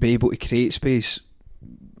situations, be able to create space,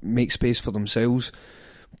 make space for themselves,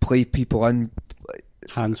 play people in.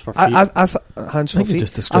 Hands for feet. Hands I for think you feet.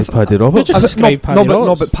 just described Paddy Roberts. Just describe Paddy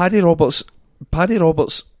Roberts. No, but Paddy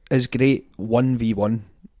Roberts is great 1v1.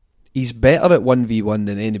 He's better at 1v1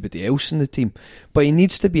 than anybody else in the team, but he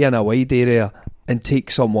needs to be in a wide area and take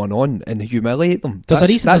someone on and humiliate them.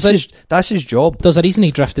 That's his job. There's a reason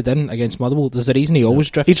he drifted in against Motherwell. There's a reason he always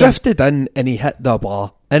drifted. He drifted in and he hit the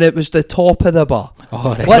bar, and it was the top of the bar.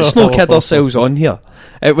 Oh, right. Let's not kid ourselves on here.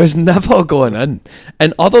 It was never going in.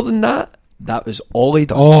 And other than that was all he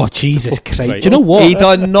done. Oh, Jesus Christ. Right. Do you know what? He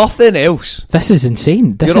done nothing else. This is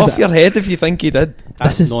insane. You're off your head if you think he did.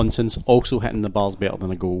 That's is- nonsense. Also hitting the bar's better than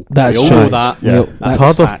a goal. That's we all true. know that. Yeah. That's It's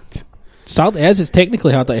harder. a fact. Sadly, it is. It's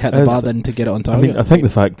technically harder to hit the It bar is. than to get it on I target. mean, I think the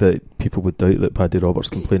fact that people would doubt that Paddy Roberts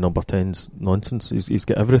can play number 10's nonsense. He's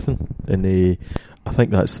got everything, and I think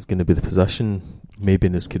that's going to be the position maybe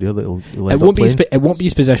in his career that he'll it end won't up be. playing. It won't be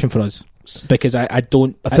his position for us because I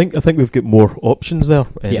don't. I think we've got more options there.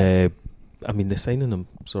 And, Yeah. I mean, the signing him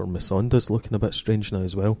sort of Masonda's looking a bit strange now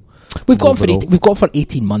as well. We've got for Overall. we've got for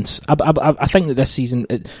 18 months. I think that this season,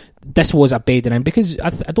 this was a bedding in because I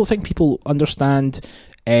don't think people understand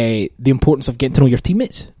the importance of getting to know your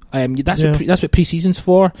teammates. That's what pre-season's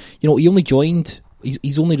for. You know, he only joined.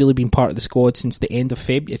 He's only really been part of the squad since the end of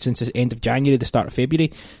since the end of January, the start of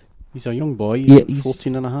February. He's a young boy. Yeah, He's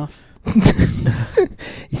 14 and a half.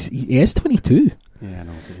 He is 22. Yeah, I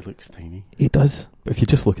know, but he looks tiny. He does. But if you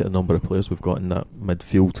just look at the number of players we've got in that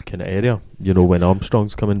midfield kind of area, you know, when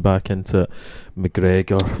Armstrong's coming back into it,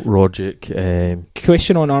 McGregor, Rogic.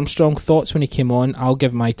 Question on Armstrong, thoughts when he came on. I'll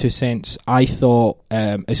give my 2 cents. I thought,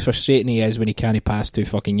 as frustrating he is when he can't pass 2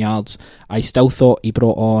 fucking yards, I still thought he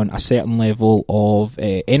brought on a certain level of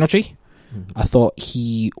energy. Mm-hmm. I thought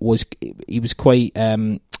he was quite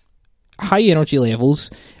high energy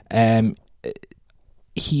levels.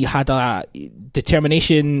 He had a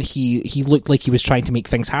determination. He looked like he was trying to make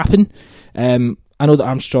things happen. I know that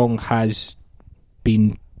Armstrong has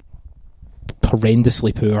been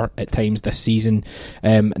horrendously poor at times this season,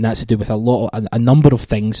 and that's to do with a number of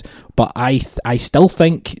things. But I still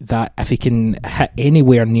think that if he can hit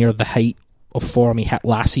anywhere near the height of form he hit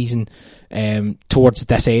last season, towards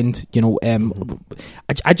this end, you know,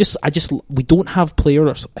 I just we don't have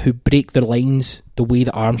players who break their lines the way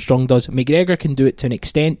that Armstrong does. McGregor can do it to an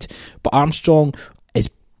extent, but Armstrong is,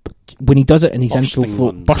 when he does it and he's in full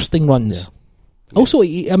flow, bursting runs. Yeah. Also,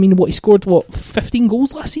 he scored 15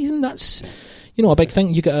 goals last season. That's, you know, a big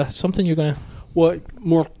thing. You get something you're gonna. Well,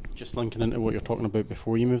 more just linking into what you're talking about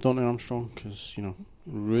before you moved on to Armstrong, because, you know,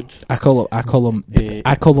 rude. I call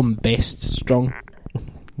him best strong.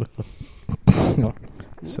 No.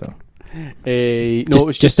 So No, it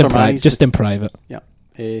was just in private. Yeah,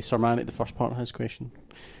 Sirmani, the first part of his question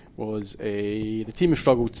was the team have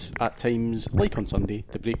struggled at times, like on Sunday,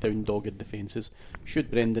 to break down dogged defences.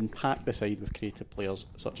 Should Brendan pack the side with creative players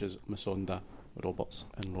such as Masonda, Roberts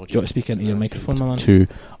and Roger? Do you want to speak into your microphone, my man? To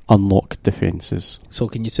unlock defences. So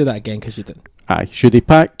can you say that again, because you didn't? Aye, should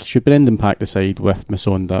Brendan pack the side with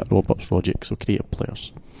Masonda, Roberts, Rogic, so creative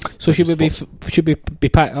players? So should we be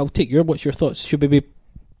packed? I'll take what's your thoughts? Should we be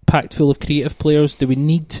packed full of creative players? Do we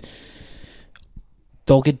need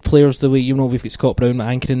dogged players the way, you know, we've got Scott Brown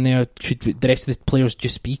anchoring there? Should the rest of the players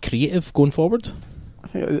just be creative going forward? I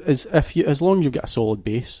think as long as you've got a solid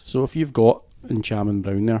base. So if you've got Ncham and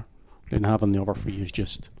Brown there, then having the other three is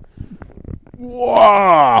just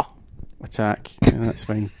whoa attack. Yeah, that's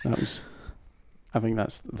fine. I think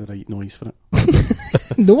that's the right noise for it.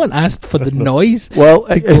 No one asked for the noise. Well,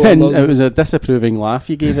 go along. it was a disapproving laugh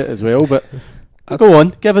you gave it as well, but go on,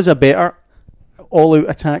 give us a better all-out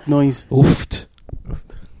attack noise. Oofed.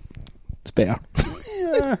 It's better.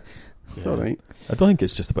 Yeah, it's alright. I don't think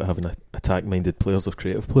it's just about having attack-minded players or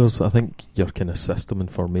creative players. I think your kind of system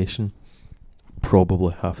and formation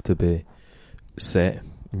probably have to be set,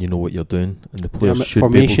 and you know what you're doing, and the players should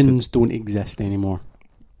Formations don't exist anymore.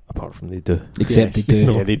 apart from they do. Except Yes. they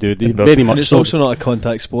do. Yeah, they do. They No. very And much it's so. also not a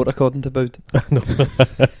contact sport, according to Boud. Aye.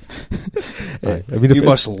 I mean, You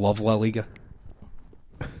must love La Liga.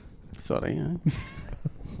 Sorry.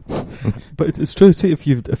 but it's true. See, if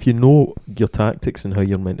you know your tactics and how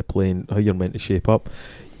you're meant to play and how you're meant to shape up,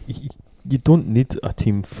 you don't need a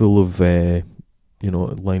team full of Lionel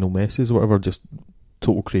Messi's or whatever, just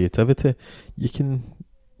total creativity. You can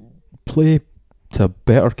play to a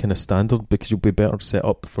better kind of standard because you'll be better set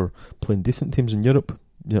up for playing decent teams in Europe.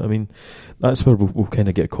 You know what I mean? That's where we'll kind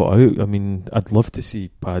of get caught out. I mean, I'd love to see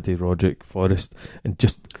Paddy, Roderick, Forrest, and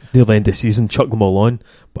just near the end of the season chuck them all on.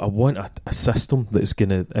 But I want a system that is going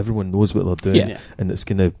to, everyone knows what they're doing, Yeah. and it's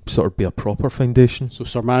going to sort of be a proper foundation. So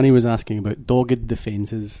Sirmani was asking about dogged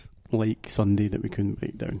defences like Sunday that we couldn't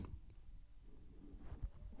break down.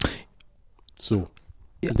 So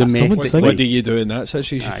domestic. someone- What do you do in that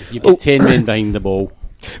situation? Aye, you've got 10 men behind the ball.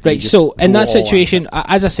 Right, just so in go that all at situation, it.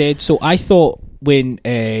 as I said, so I thought when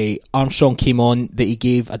Armstrong came on that he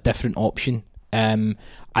gave a different option.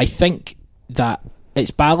 I think that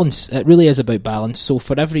it's balance. It really is about balance. So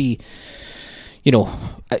for every,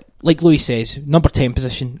 like Louis says, number 10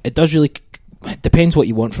 position, it does really it depends what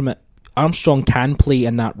you want from it. Armstrong can play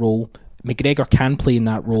in that role. McGregor can play in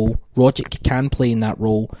that role. Rogic can play in that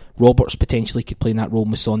role. Roberts potentially could play in that role.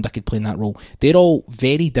 Musonda could play in that role. They're all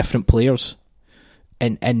very different players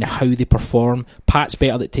in how they perform. Pat's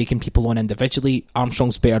better at taking people on individually.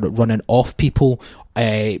 Armstrong's better at running off people.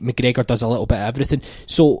 McGregor does a little bit of everything.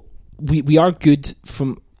 So we are good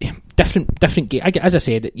from different game. As I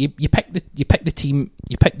said, you pick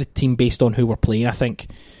the team based on who we're playing. I think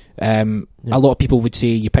a lot of people would say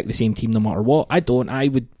you pick the same team no matter what. I don't. I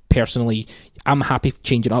would personally. I'm happy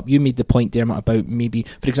changing it up. You made the point, Dermot, about maybe,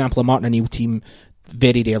 for example, a Martin O'Neill team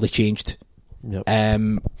very rarely changed. Yep.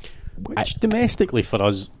 Which domestically for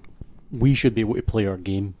us, we should be able to play our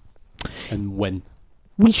game and win.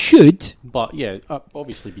 We should, But yeah,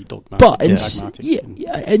 obviously be dogmatic. but pragmatic.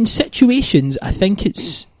 in situations, I think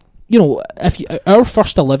it's our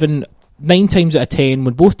first 11, 9 times out of 10,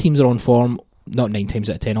 when both teams are on form. Not 9 times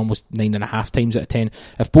out of 10, almost 9.5 times out of 10.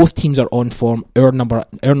 If both teams are on form, our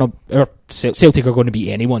Celtic are going to beat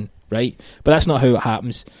anyone, right? But that's not how it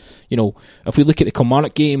happens. If we look at the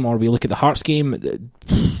Kilmarnock game or we look at the Hearts game,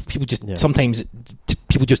 people just sometimes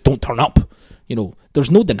people just don't turn up.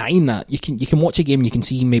 There's no denying that. You can watch a game and you can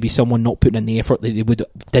see maybe someone not putting in the effort that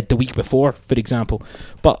they did the week before, for example.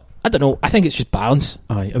 But I don't know. I think it's just balance.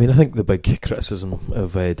 Aye, I mean, I think the big criticism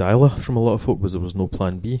of Dyla from a lot of folk was there was no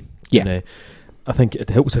plan B. Yeah. And, I think it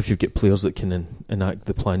helps if you get players that can enact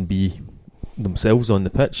the plan B themselves on the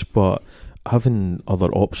pitch, but having other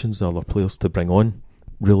options and other players to bring on,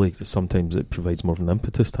 really, sometimes it provides more of an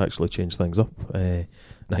impetus to actually change things up. And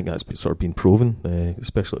I think that's sort of been proven,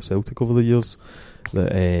 especially at Celtic over the years,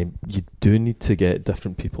 that you do need to get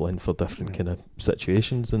different people in for different kind of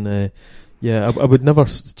situations. And I would never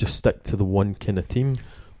just stick to the one kind of team.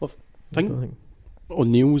 I think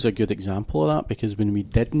O'Neill's a good example of that, because when we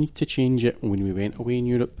did need to change it, when we went away in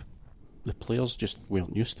Europe, the players just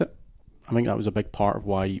weren't used to it. I think that was a big part of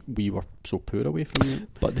why we were so poor away from it.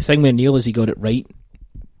 But the thing with O'Neill is he got it right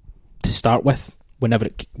to start with.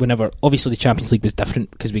 Whenever obviously the Champions League was different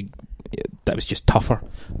because that was just tougher.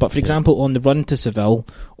 But for example, on the run to Seville,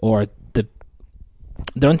 or the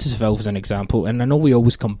run to Seville was an example, and I know we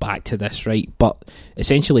always come back to this, right? But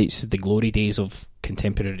essentially, it's the glory days of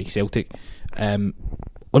contemporary Celtic.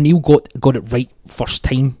 O'Neill got it right first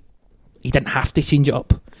time. He didn't have to change it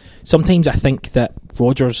up. Sometimes I think that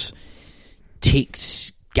Rodgers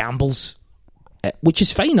takes gambles, which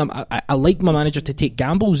is fine. I like my manager to take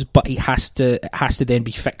gambles, but it has to then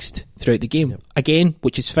be fixed throughout the game. Yep. Again,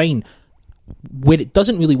 which is fine. Where it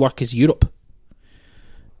doesn't really work is Europe.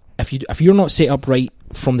 If you're not set up right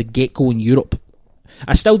from the get-go in Europe,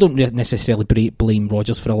 I still don't necessarily blame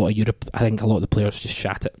Rodgers for a lot of Europe. I think a lot of the players just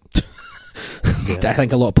shat it. I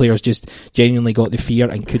think a lot of players just genuinely got the fear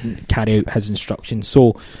and couldn't carry out his instructions.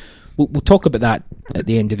 So we'll talk about that at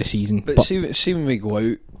the end of the season. But see when we go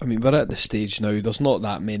out, I mean, we're at the stage now, there's not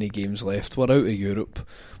that many games left. We're out of Europe.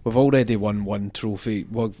 We've already won one trophy.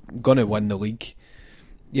 We're going to win the league.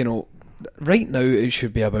 Right now it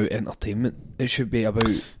should be about entertainment. It should be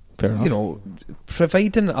about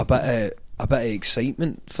providing a bit of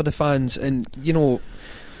excitement for the fans. And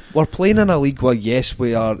we're playing in a league where, yes,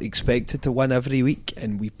 we are expected to win every week,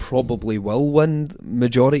 and we probably will win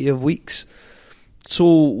majority of weeks. So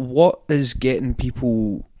what is getting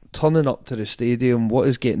people turning up to the stadium? What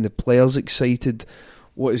is getting the players excited?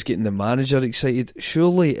 What is getting the manager excited?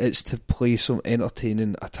 Surely it's to play some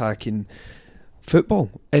entertaining, attacking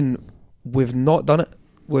football. And we've not done it.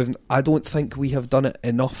 I don't think we have done it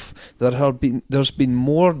enough. There's been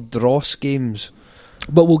more dross games,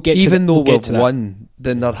 but we'll get even to though we'll we've won,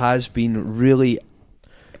 than there has been really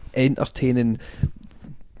entertaining,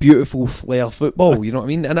 beautiful flair football. You know what I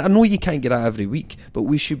mean? And I know you can't get it every week, but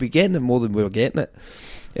we should be getting it more than we're getting it.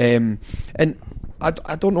 And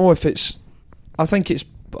I don't know if it's. I think it's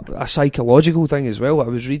a psychological thing as well. I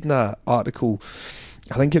was reading an article,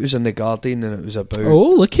 I think it was in The Guardian, and it was about...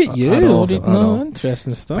 Oh, look at you. I know.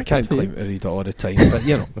 Interesting stuff. I can't claim to read it all the time, but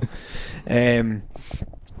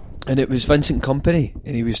and it was Vincent Kompany,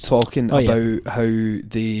 and he was talking about how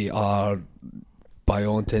they are, by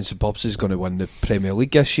all intents and purposes, going to win the Premier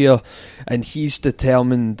League this year, and he's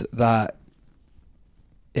determined that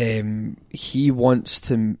he wants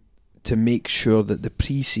to make sure that the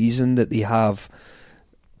pre-season that they have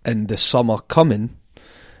in the summer coming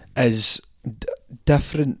is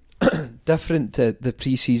different different to the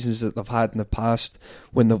pre-seasons that they've had in the past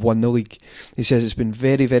when they've won the league. He says it's been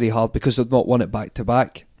very, very hard because they've not won it back to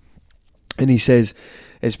back. And he says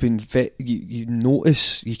it's been you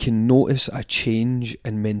can notice a change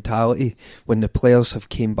in mentality when the players have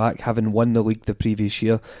came back, having won the league the previous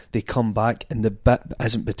year. They come back and the bit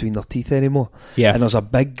isn't between their teeth anymore. Yeah. And there's a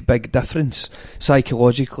big difference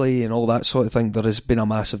psychologically and all that sort of thing. There has been a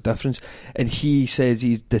massive difference, and he says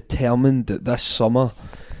he's determined that this summer,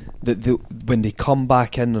 that when they come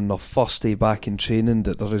back in on their first day back in training,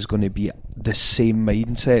 that there is going to be the same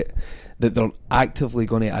mindset, that they're actively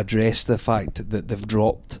going to address the fact that they've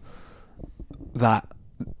dropped that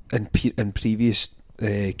in previous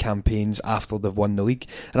campaigns after they've won the league.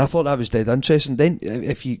 And I thought that was dead interesting. Then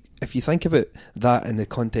if you think about that in the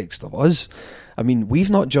context of us, I mean,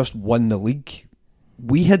 we've not just won the league,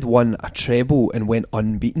 we had won a treble and went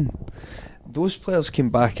unbeaten. Those players came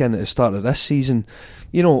back in at the start of this season.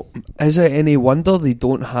 You know, is it any wonder they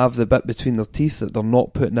don't have the bit between their teeth, that they're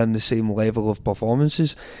not putting in the same level of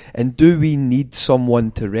performances? And do we need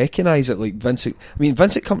someone to recognise it, like Vincent? I mean,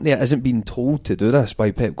 Vincent Kompany isn't being told to do this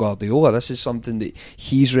by Pep Guardiola. This is something that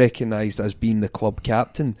he's recognised as being the club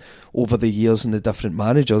captain over the years and the different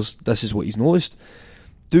managers. This is what he's noticed.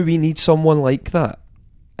 Do we need someone like that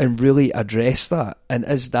and really address that? And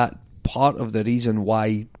is that part of the reason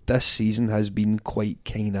why this season has been quite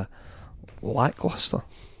kind of lacklustre?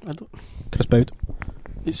 Chris Boud.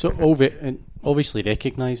 It's so obviously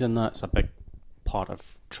recognising that's a big part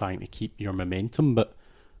of trying to keep your momentum, but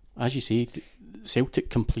as you say, Celtic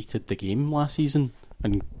completed the game last season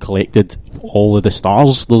and collected all of the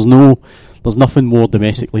stars. There's nothing more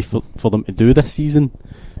domestically for them to do this season.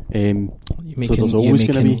 So there's always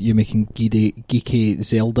going to be. You're making Geeky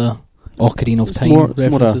Zelda Ocarina of Time it's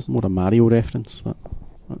references. more a Mario reference, but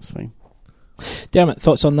that's fine. Dermot,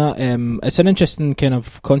 thoughts on that? It's an interesting kind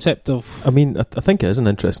of concept of... I mean, I think it is an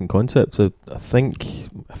interesting concept. So I think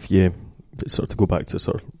if you sort of to go back to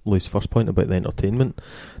sort of Louis' first point about the entertainment,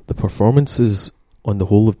 the performances on the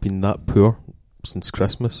whole have been that poor since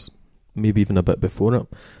Christmas, maybe even a bit before it,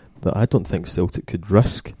 that I don't think Celtic could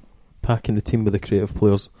risk packing the team with the creative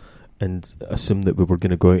players and assume that we were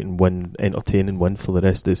going to go out and entertain and win for the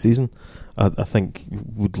rest of the season. I think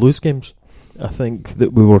we'd lose games. I think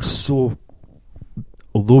that we were so...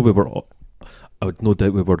 Although I would no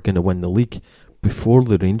doubt we were going to win the league, before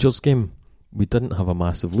the Rangers game, we didn't have a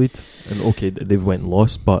massive lead. And okay, they've went and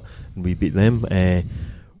lost, and we beat them.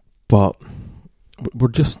 But we're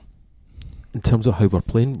just, in terms of how we're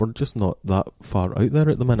playing, we're just not that far out there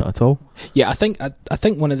at the minute at all. Yeah, I think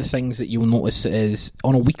one of the things that you'll notice is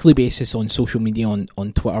on a weekly basis on social media, on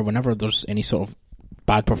Twitter, whenever there's any sort of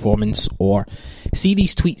bad performance, or see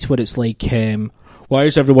these tweets where it's like, why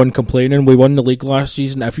is everyone complaining? We won the league last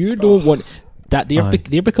season. If you don't want that,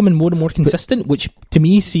 they're becoming more and more consistent, which to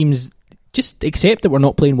me seems just accept that we're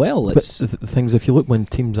not playing well. But the thing is, if you look when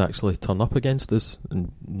teams actually turn up against us,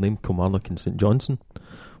 and name Kilmarnock and St Johnstone,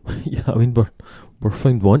 yeah, I mean we're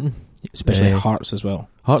found wanting, especially Hearts as well.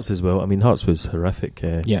 Hearts as well. I mean, Hearts was horrific.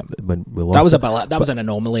 When we lost. That was an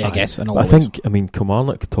anomaly, I guess. I think. I mean,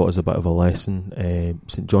 Kilmarnock taught us a bit of a lesson.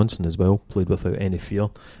 St Johnstone as well played without any fear.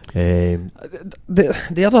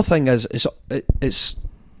 The other thing is,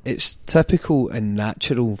 it's typical and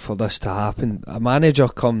natural for this to happen. A manager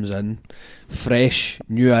comes in, fresh,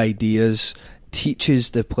 new ideas,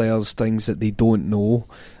 teaches the players things that they don't know,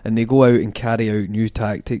 and they go out and carry out new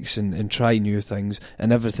tactics and try new things,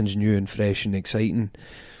 and everything's new and fresh and exciting.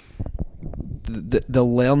 The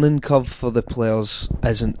learning curve for the players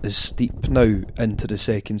isn't as steep now into the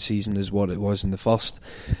second season as what it was in the first,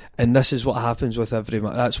 and this is what happens with every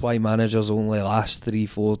that's why managers only last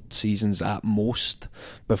 3-4 seasons at most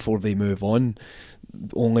before they move on.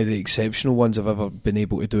 Only the exceptional ones have ever been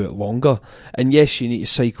able to do it longer. And yes, you need to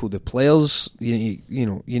cycle the players, you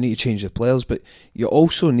need to change the players, but you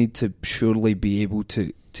also need to surely be able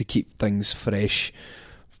to keep things fresh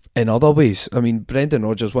in other ways. I mean, Brendan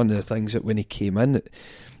Rodgers, one of the things that when he came in,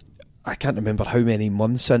 I can't remember how many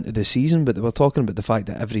months into the season, but they were talking about the fact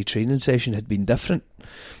that every training session had been different.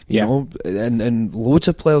 You know, and loads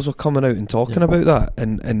of players were coming out and talking about that,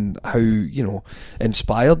 and how,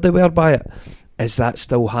 inspired they were by it. Is that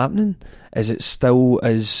still happening? Is it still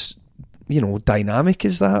as dynamic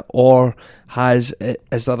as that, or is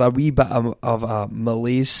there a wee bit of a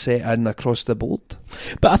malaise set in across the board?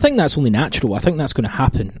 But I think that's only natural. I think that's going to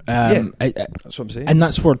happen. That's what I'm saying. And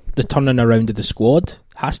that's where the turning around of the squad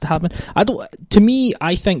has to happen.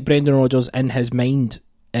 I think Brendan Rodgers in his mind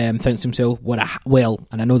thinks to himself, well,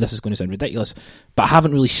 and I know this is going to sound ridiculous, but I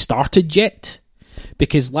haven't really started yet.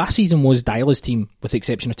 Because last season was Dyla's team, with the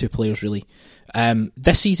exception of two players, really.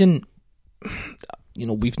 This season,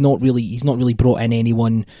 he's not really brought in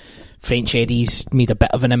anyone. French Eddie's made a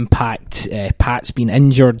bit of an impact. Pat's been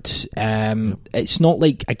injured. It's not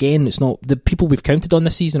like, again, it's not the people we've counted on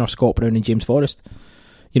this season are Scott Brown and James Forrest.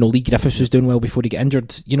 Lee Griffiths was doing well before he got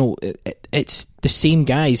injured. It's the same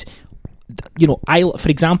guys. For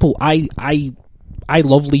example, I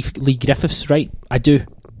love Lee Griffiths, right? I do,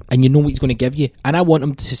 and you know what he's going to give you, and I want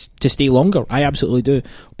him to stay longer. I absolutely do.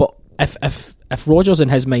 But if Rodgers in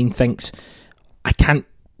his mind thinks I can't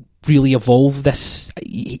really evolve this,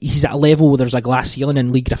 he's at a level where there's a glass ceiling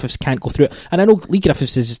and Lee Griffiths can't go through it. And I know Lee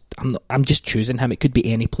Griffiths is, I'm just choosing him. It could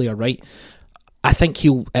be any player, right? I think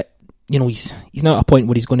he's now at a point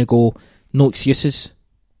where he's going to go, no excuses.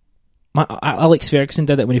 Alex Ferguson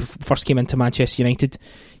did it when he first came into Manchester United.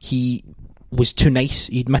 He was too nice,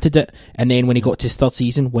 he admitted it, and then when he got to his third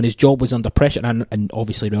season, when his job was under pressure, and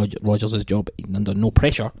obviously Rodgers' job under no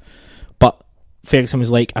pressure, but Ferguson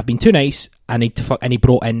was like, I've been too nice, I need to and he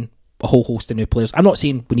brought in a whole host of new players. I'm not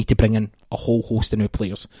saying we need to bring in a whole host of new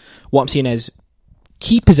players. What I'm saying is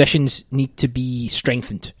key positions need to be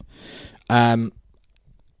strengthened.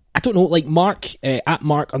 I don't know, like Mark, at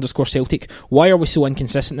Mark_Celtic, why are we so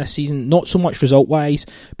inconsistent this season? Not so much result-wise,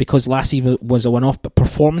 because last season was a one-off, but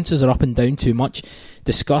performances are up and down too much.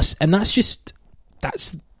 Discuss, and that's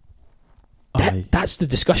the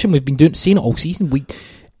discussion we've been saying it all season.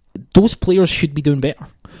 Those players should be doing better.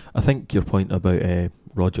 I think your point about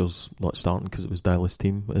Rodgers not starting because it was Dyla's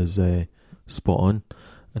team is spot on.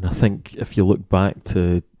 And I think if you look back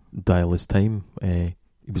to Dyla's time, he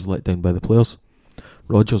was let down by the players.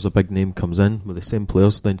 Rodgers, a big name, comes in with the same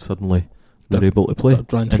players, then suddenly they're able to play.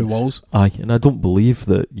 Running through walls. Aye, and I don't believe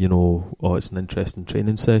that, it's an interesting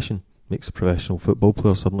training session, makes a professional football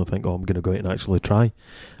player suddenly think, I'm going to go out and actually try.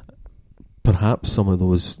 Perhaps some of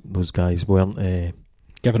those guys weren't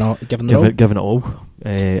Giving it all.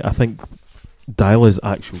 I think Dyla's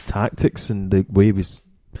actual tactics and the way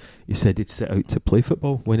he said he'd set out to play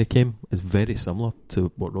football when he came is very similar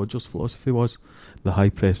to what Rodgers' philosophy was. The high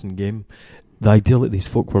pressing game. The idea that these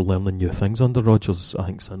folk were learning new things under Rodgers, I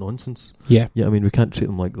think, is a nonsense. Yeah. Yeah, I mean, we can't treat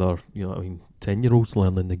them like they're, 10-year-olds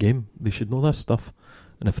learning the game. They should know this stuff.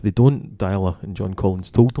 And if they don't, Dyla and John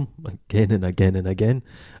Collins told them again and again and again.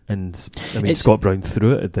 And, Scott Brown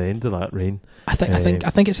threw it at the end of that reign. I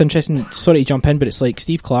think it's interesting, sorry to jump in, but it's like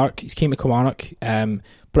Steve Clarke, he's came to Kilmarnock,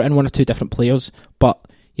 brought in one or two different players, but,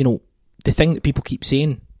 the thing that people keep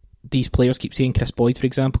saying, these players keep saying, Chris Boyd, for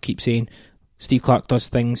example, keep saying, Steve Clarke does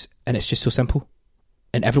things, and it's just so simple,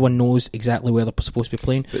 and everyone knows exactly where they're supposed to be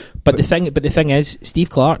playing. But the thing is,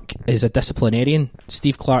 Steve Clarke is a disciplinarian.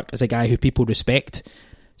 Steve Clarke is a guy who people respect.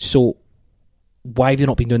 So why have you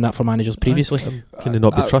not been doing that for managers previously? Can they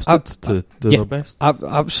not be trusted to do their best?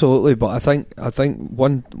 Absolutely, but I think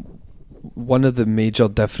one of the major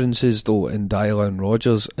differences though in Dyla and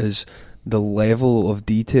Rodgers is the level of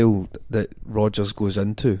detail that Rodgers goes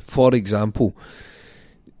into. For example,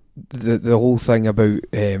 the whole thing about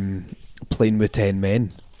playing with 10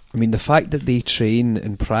 men. I mean, the fact that they train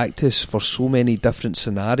and practice for so many different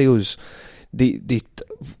scenarios.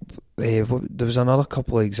 There was another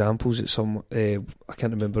couple of examples that I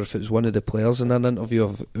can't remember if it was one of the players in an interview,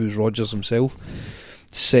 of it was Rodgers himself,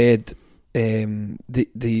 said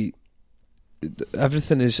the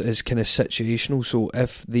everything is kind of situational. So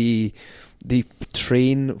if they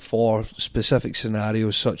train for specific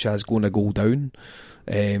scenarios such as going a goal down,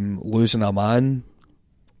 losing a man,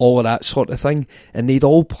 all of that sort of thing, and they'd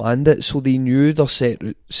all planned it, so they knew their set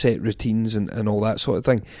routines and all that sort of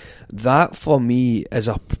thing. That for me is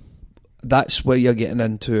that's where you're getting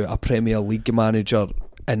into a Premier League manager,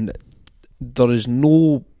 and there is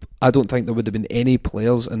I don't think there would have been any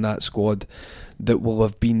players in that squad that will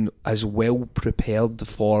have been as well prepared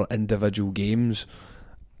for individual games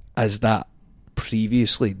as that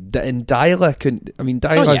previously. And Dyla couldn't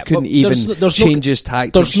even change his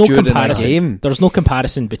tactics during a game. There's no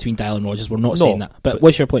comparison between Dyla and Rodgers. We're not saying that. But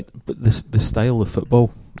what's your point? But the style of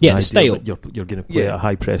football. Yeah, the style. You're going to play a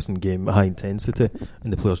high pressing game, high intensity,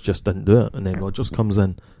 and the players just didn't do it. And then Rodgers comes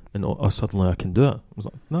in, and suddenly I can do it. I was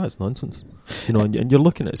like, no, it's nonsense. And you're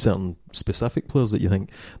looking at certain specific players that you think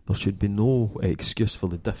there should be no excuse for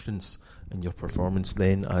the difference in your performance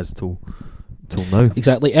then as till now.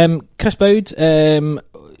 Exactly. Chris Boud,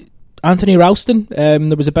 Anthony Ralston.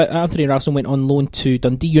 Anthony Ralston went on loan to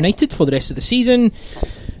Dundee United for the rest of the season.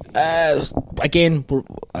 Again,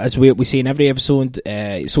 as we say in every episode,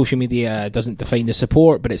 social media doesn't define the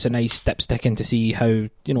support, but it's a nice dipstick in to see how,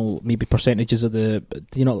 maybe percentages of the,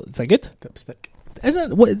 is that good? Dipstick.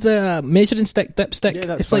 Isn't it? What is a measuring stick, dipstick? Yeah,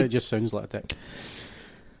 that's it just sounds like a dick.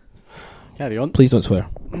 Carry on. Please don't swear.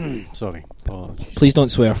 Sorry. Apologies. Please don't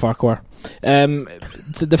swear, Farquhar.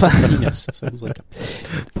 So the Penis sounds like a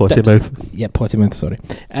Potty mouth. Yeah, potty mouth, sorry.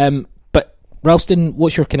 But Ralston,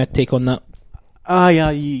 what's your kind of take on that?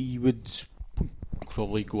 You would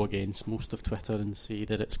probably go against most of Twitter and say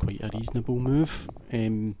that it's quite a reasonable move.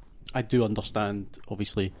 I do understand,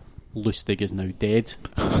 obviously, Lustig is now dead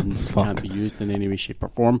and can't be used in any way, shape or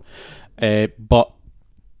form. But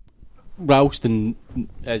Ralston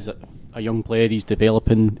is a young player, he's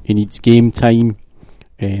developing, he needs game time.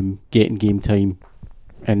 Getting game time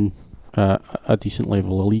in a decent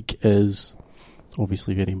level of league is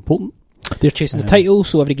obviously very important. They're chasing the title,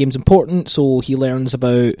 so every game's important. So he learns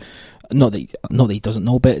about not that he doesn't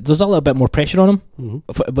know, but there's a little bit more pressure on him.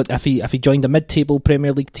 Mm-hmm. But if he joined a mid-table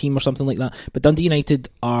Premier League team or something like that, but Dundee United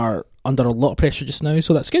are under a lot of pressure just now,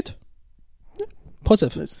 so that's good.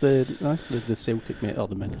 Positive. It's the Celtic or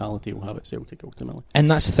the mentality we'll have at Celtic ultimately,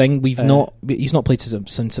 and that's the thing. He's not played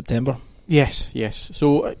since September. Yes.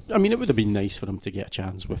 So, I mean, it would have been nice for him to get a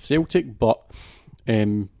chance with Celtic, but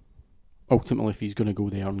ultimately, if he's going to go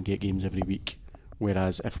there and get games every week,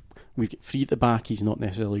 whereas if we get free at the back, he's not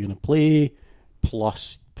necessarily going to play,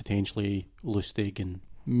 plus potentially Lustig and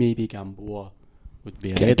maybe Gamboa would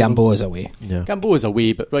be ahead. Gamboa's away. Yeah. Gamboa's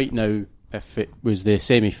away, but right now, if it was the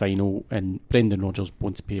semi-final and Brendan Rodgers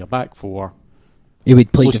wanted to play a back four, he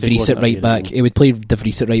would play De Vries at right back. He would play De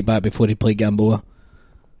Vries at right back before he'd play Gamboa.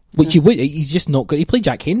 Which he's just not good. He played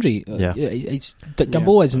Jack Hendry.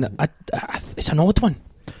 Gamboa isn't. It's an odd one.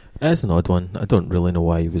 It is an odd one. I don't really know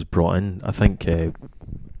why he was brought in. I think the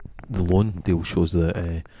loan deal shows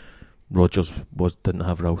that Rodgers didn't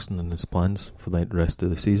have Ralston in his plans for the rest of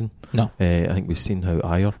the season. No. I think we've seen how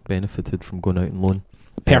Ajer benefited from going out on loan.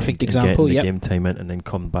 Perfect example, getting the game time in and then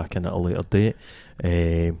come back in at a later date.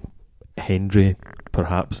 Hendry,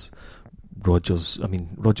 perhaps. Rodgers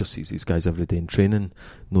sees these guys every day in training,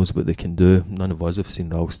 knows what they can do. None of us have seen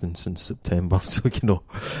Ralston since September, so you know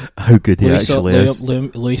how good he actually is.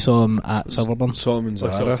 Louis saw him at Silverburn.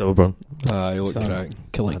 Silverburn. He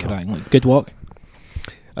looked cracking. Good walk.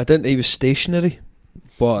 I didn't. He was stationary,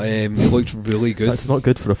 but he looked really good. That's not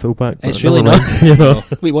good for a fullback. It's really not. You know?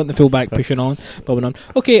 We want the fullback pushing on, bobbing on.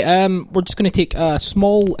 Okay, we're just going to take a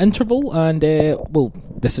small interval, and it'll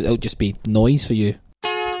just be noise for you.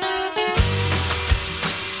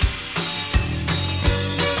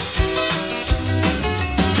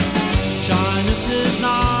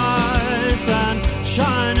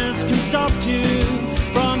 Shyness can stop you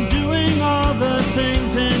from doing all the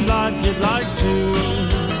things in life you'd like to.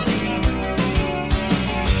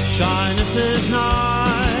 Shyness is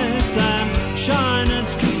nice, and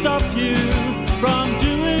shyness can stop you from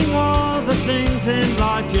doing all the things in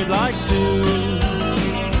life you'd like to.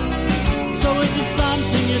 So if there's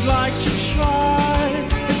something you'd like to try,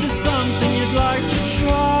 if there's something you'd like to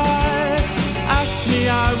try, ask me,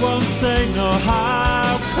 I won't say no,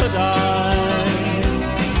 how could I?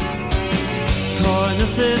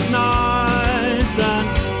 Coyness is nice, and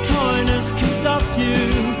coyness can stop you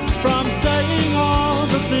from saying all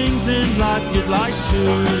the things in life you'd like to.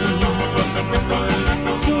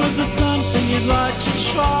 So if there's something you'd like to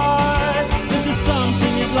try, if there's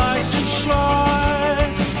something you'd like to try,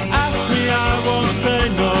 ask me, I won't say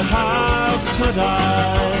no, how could I?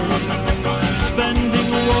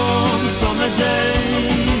 Spending warm summer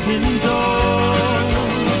days indoors,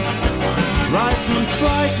 writing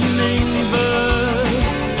frightening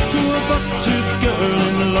verse to a buck-toothed girl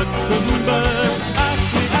in Luxembourg. Ask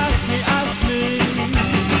me, ask me, ask me,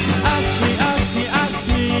 ask me, ask me, ask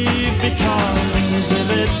me, because if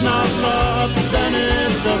it's not love, then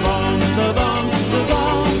it's the bomb, the bomb, the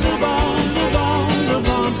bomb, the bomb, the bomb, the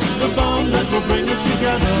bomb, the bomb that will bring us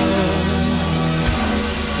together.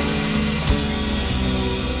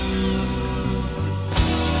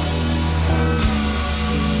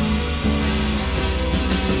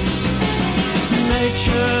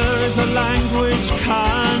 Nature is a language,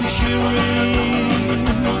 can't you read?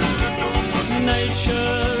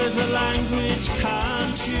 Nature is a language,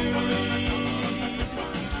 can't you read?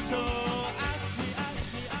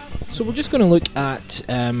 So we're just going to look at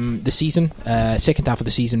the season, second half of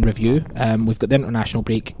the season review. We've got the international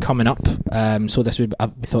break coming up, so we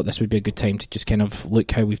thought this would be a good time to just kind of look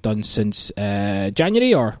how we've done since the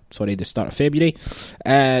start of February.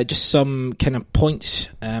 Just some kind of points.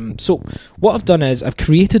 So what I've done is I've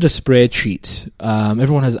created a spreadsheet.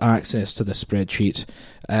 Everyone has access to this spreadsheet,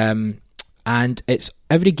 and it's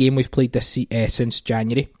every game we've played this since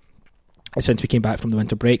January. since we came back from the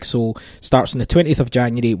winter break. So starts on the 20th of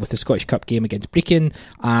January with the Scottish Cup game against Brecon,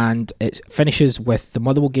 and it finishes with the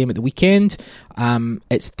Motherwell game at the weekend.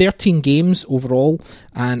 It's 13 games overall,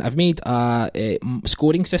 and I've made a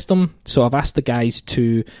scoring system. So I've asked the guys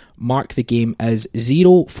to mark the game as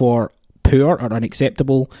 0 for poor or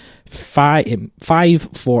unacceptable, 5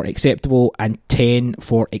 for acceptable, and 10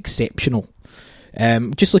 for exceptional.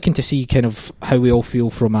 Just looking to see kind of how we all feel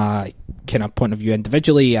from a kind of point of view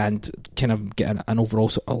individually, and kind of get an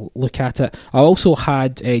overall look at it. I also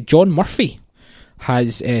had John Murphy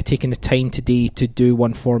has taken the time today to do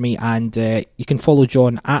one for me, and you can follow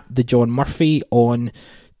John at the John Murphy on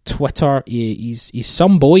Twitter. He's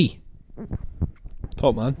some boy.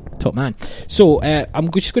 Top man. So I'm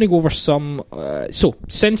just going to go over some. So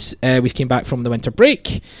since we've came back from the winter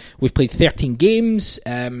break, we've played 13 games.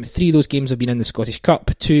 3 of those games have been in the Scottish Cup.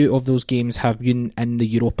 2 of those games have been in the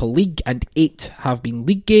Europa League, and 8 have been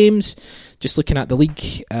league games. Just looking at the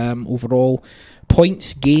league overall,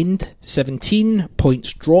 points gained 17,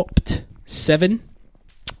 points dropped 7,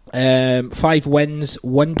 5 wins,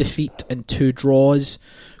 1 defeat, and 2 draws.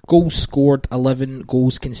 Goals scored 11,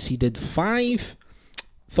 goals conceded 5.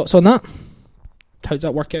 Thoughts on that? How does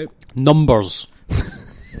that work out? Numbers.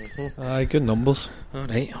 Aye, good numbers.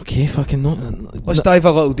 Alright, okay, fucking no. Let's dive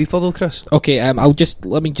a little deeper though, Chris. Okay,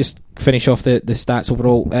 let me just finish off the stats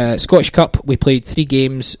overall. Scottish Cup, we played 3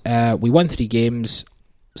 games, we won 3 games,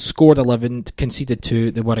 scored 11, conceded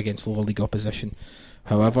 2, they were against lower league opposition.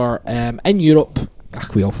 However, in Europe,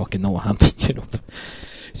 we all fucking know what happened in Europe.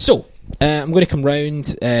 So, I'm going to come round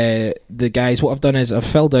the guys. What I've done is I've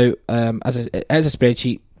filled out as a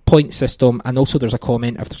spreadsheet point system, and also there's a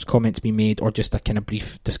comment if there's comments being made, or just a kind of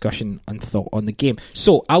brief discussion and thought on the game.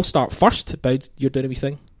 So I'll start first. Boud, you're doing a wee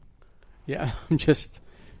thing. Yeah, it's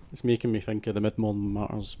making me think of the Mid-Modern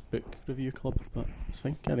Matters book review club, but it's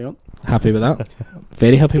fine, carry on. Happy with that.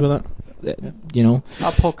 Very happy with that. Yeah. You know,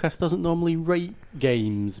 Our podcast doesn't normally rate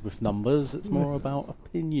games with numbers, it's more about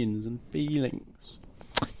opinions and feelings.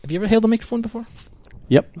 have you ever held a microphone before?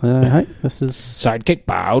 Yep, hi, this is... Sidekick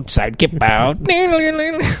bowed.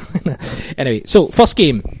 Anyway, so first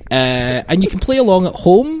game, and you can play along at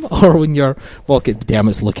home or when you're... Well,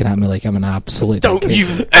 Dermot's looking at me like I'm an absolute... Don't dickhead.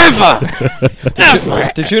 you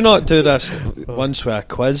ever! Did you not do this once with a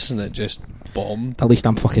quiz and it just bombed? At least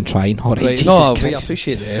I'm fucking trying. Alright, Right, Jesus no, we Christ.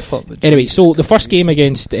 appreciate the effort. But Anyway, so the first game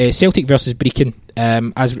against Celtic versus Brecon,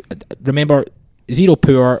 remember, 0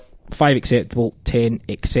 poor, 5 acceptable, 10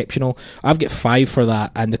 exceptional. I've got 5 for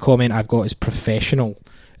that, and the comment I've got is professional.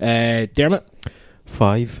 Dermot?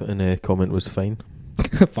 5, and comment was fine.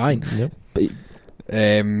 Fine. Yep.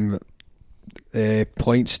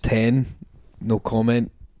 Points 10, no comment.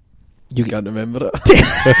 You Can't remember it.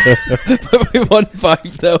 But we won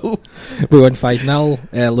 5-0. We won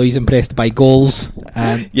 5-0. Louis impressed by goals.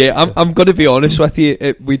 Yeah, I'm going to be honest with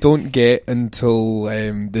you. We don't get until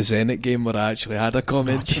the Zenit game where I actually had a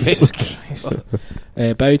comment to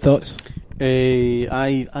make. Boud, thoughts?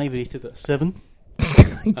 I rated it 7.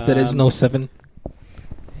 There is no 7.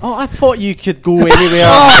 Oh, I thought you could go anywhere.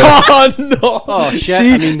 Oh no! Oh shit!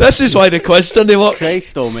 See, I mean, this is why the quiz didn't work.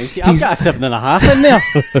 Christ Almighty! I've got a 7.5 in there.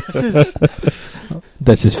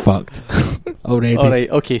 This is fucked. Already. All right.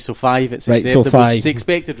 Okay. So 5. It's Right, so acceptable. 5. It's the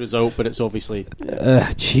expected result, but it's obviously.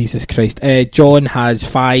 Jesus Christ. John has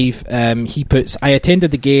 5. He puts, I attended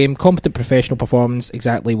the game, competent professional performance,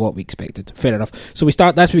 exactly what we expected. Fair enough. So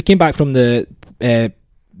we came back from the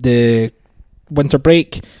winter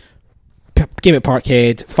break. Game at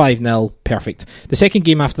Parkhead, 5-0, perfect. The second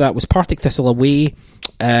game after that was Partick Thistle away.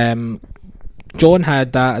 John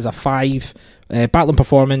had that as a 5. Battling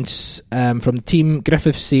performance from the team.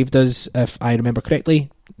 Griffiths saved us, if I remember correctly.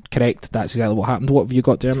 Correct, that's exactly what happened. What have you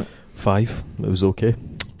got, Dermot? 5, it was okay.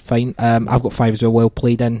 Fine. I've got 5 as well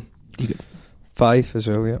played in. You got 5 as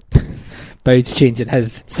well, yeah. Boud's changing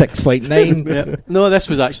his 6.9. Yeah. No, this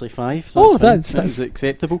was actually 5. So Oh, that's that's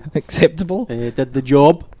acceptable. acceptable. Did the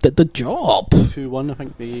job. Did the job. 2-1. I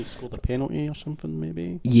think they scored a penalty or something.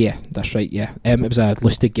 Maybe. Yeah, that's right. Yeah, it was a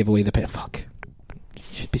Lustig giveaway. The fuck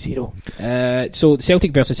should be 0. So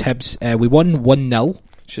Celtic versus Hibs, we won 1-0.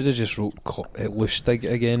 Should have just wrote Lustig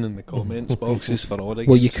again in the comments boxes for all the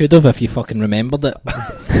Well, games. you could have if you fucking remembered it.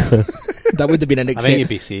 That would have been an I think you'd accept.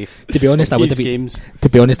 be safe. To be honest, I would These have been. games. To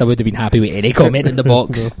be honest, I would have been happy with any comment in the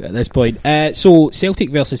box at this point. So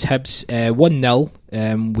Celtic versus Hibs,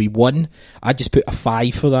 1-0. We won. I just put a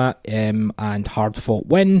 5 for that, and hard fought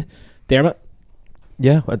win. Dermot.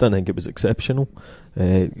 Yeah, I don't think it was exceptional.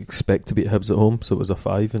 Expect to beat Hibs at home, so it was a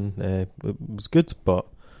 5, and it was good, but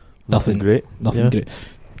nothing great. Nothing Yeah. great.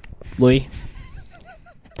 Louis.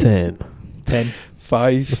 10. 10.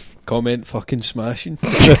 5, comment, fucking smashing.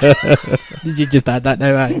 Did you just add that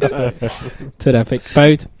now? Aye? Terrific.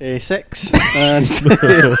 Bowed. 6. And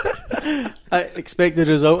I expected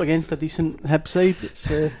a result against a decent Hib side. It's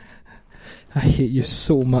I hate you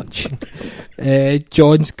so much.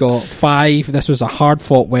 John's got 5. This was a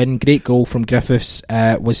hard-fought win. Great goal from Griffiths.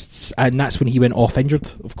 And that's when he went off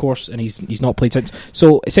injured, of course, and he's not played since.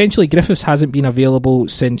 So essentially, Griffiths hasn't been available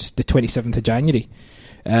since the 27th of January,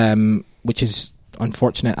 which is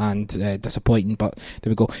unfortunate and disappointing. But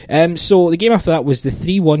there we go. So the game after that was the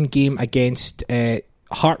 3-1 game against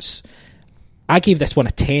Hearts. I gave this one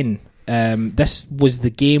a 10. This was the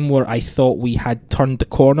game where I thought we had turned the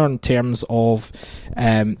corner in terms of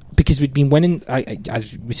because we'd been winning.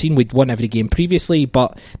 As we've seen, we'd won every game previously,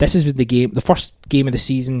 but this is the first game of the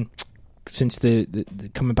season since the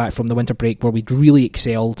coming back from the winter break where we'd really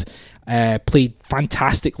excelled, played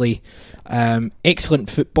fantastically,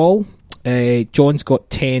 excellent football. John's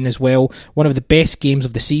got 10 as well. One of the best games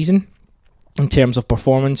of the season in terms of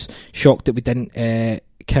performance. Shocked that we didn't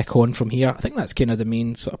kick on from here. I think that's kind of the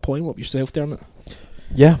main sort of point. What yourself, Dermot?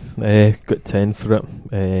 Yeah, got 10 for it.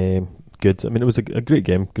 Good. I mean, it was a great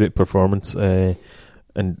game, great performance. And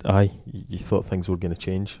you thought things were going to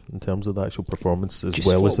change in terms of the actual performance as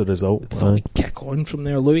well as the result. Thought we'd kick on from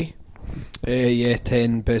there, Louis. Yeah,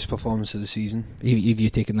 10, best performance of the season. Have you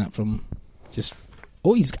taken that from just?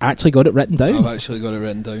 Oh, he's actually got it written down. I've actually got it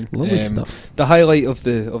written down. Lovely stuff. The highlight of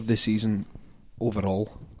the season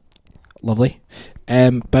overall. Lovely.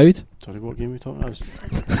 Bowed. sorry, what game were we talking about?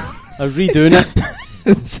 I was redoing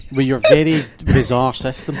it with your very bizarre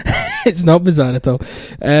system. It's not bizarre at all.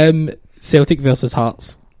 Celtic versus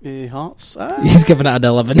Hearts. Hearts. He's given it an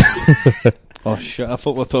 11. Oh shit! I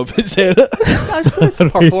thought we were talking about Sarah. That's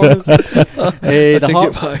performances.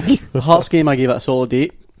 The Hearts game, I gave it a solid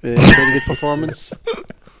 8. Very good performance.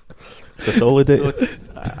 It's a solid 8. So,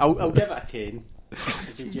 I'll give it a 10.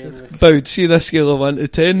 To be generous. Bowed, see on a scale of 1 to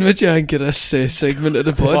 10, would you think of this segment of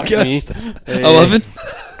the Fuck podcast? me. 11.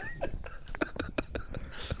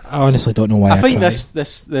 I honestly don't know why. I think tried.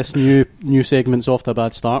 this new segment's off to a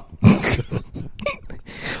bad start.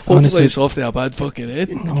 Hopefully Honestly, it's off to a bad fucking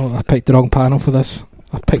end. oh, I picked the wrong panel for this.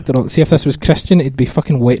 I've picked the wrong. See, if this was Christian, he'd be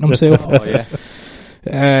fucking wetting himself. Oh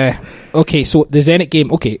yeah. Okay, so the Zenit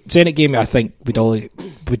game. Okay, Zenit game. I think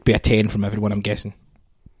would be a 10 from everyone. I'm guessing.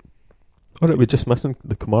 Alright, we're just missing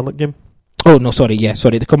the Kilmarnock game. Oh no, sorry.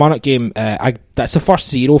 The Kilmarnock game. That's the first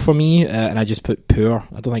 0 for me, and I just put poor.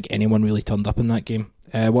 I don't think anyone really turned up in that game.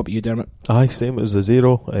 What about you, Dermot? Aye, same. It was a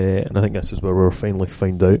 0, and I think this is where we finally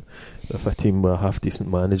found out if a team with a half decent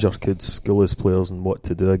manager could school his players and what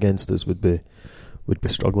to do against us would be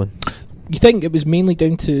struggling. You think it was mainly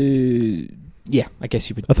down to? Yeah, I guess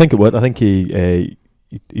you would. I think it would. I think he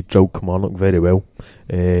drilled Kilmarnock very well.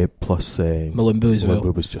 Plus, Malumbu as well.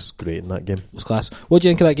 Malumbu was just great in that game. It was class. What do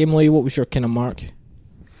you think of that game, Louis? What was your kind of mark?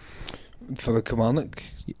 For the Kilmarnock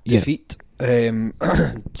Yeah. defeat,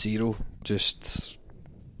 0. Just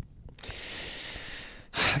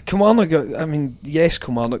Kilmarnock. I mean, yes,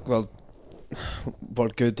 Kilmarnock were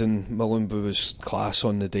good, and Malumbu was class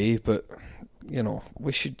on the day. But you know,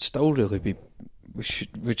 we should still really be. We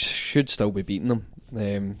should still be beating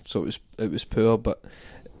them. So it was poor, but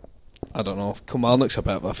I don't know. Kilmarnock's a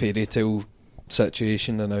bit of a fairy tale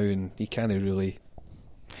situation now, and you can't really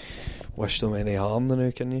wish them any harm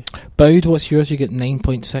now, can you? Bowed, what's yours? You get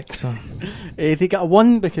 9.6. They got a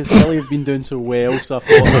 1 because Kelly have been doing so well, so I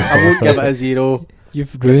thought I won't give it a 0.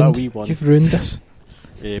 You've Give it a ruined. wee 1. You've ruined this.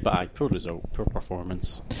 But aye, poor result, poor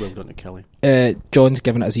performance. Well done to Kelly. John's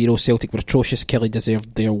given it a 0. Celtic were atrocious. Kelly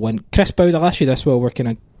deserved their win. Chris Bowd, I'll ask you this while we're kind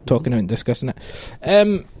of talking out and discussing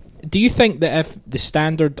it. Do you think that if the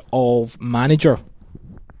standard of manager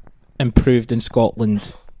improved in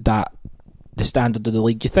Scotland, that the standard of the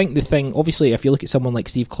league, do you think the thing, obviously if you look at someone like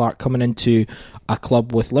Steve Clarke coming into a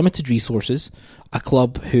club with limited resources, a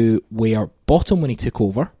club who were bottom when he took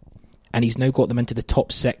over, and he's now got them into the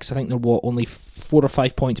top 6. I think they're only 4 or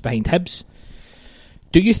 5 points behind Hibs.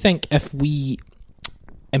 Do you think if we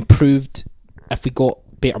improved, if we got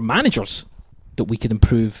better managers, that we could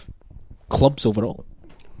improve clubs overall?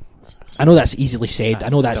 I know that's easily said. I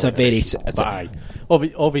know that's a very... But aye.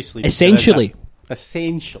 Obviously. Essentially.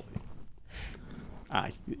 Essentially.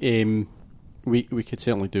 Aye. We could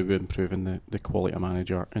certainly do with improving the quality of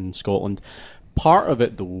manager in Scotland. Part of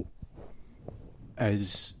it, though,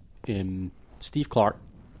 is... Steve Clarke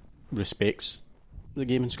respects the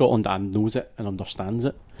game in Scotland and knows it and understands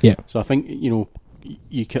it. Yeah. So I think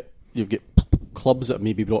you've got clubs that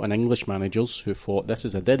maybe brought in English managers who thought this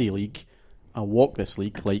is a diddy league, I'll walk this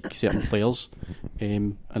league like certain players,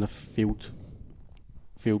 and have failed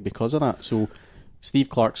because of that. So Steve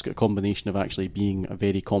Clarke's got a combination of actually being a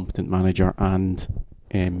very competent manager and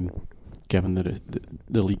giving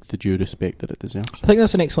the league the due respect that it deserves. I think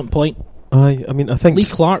that's an excellent point. I mean, I think Lee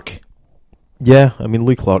Clark. Yeah, I mean,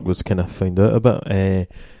 Lee Clark was kind of found out a bit,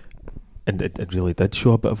 and it really did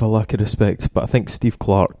show a bit of a lack of respect. But I think Steve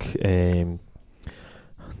Clarke, I've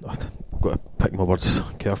got to pick my words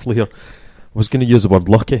carefully here. I was going to use the word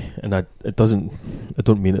lucky, and I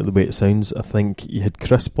don't mean it the way it sounds. I think he had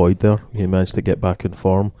Chris Boyd there. He managed to get back in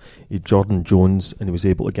form. He had Jordan Jones, and he was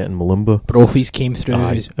able to get in Malumba. Brophy's came through.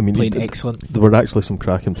 Aye. He's I mean, played excellent. There were actually some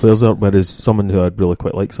cracking players there, whereas someone who I'd really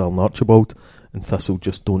quite like, Alan Archibald, and Thistle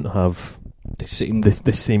just don't have The same.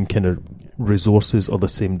 the same kind of resources or the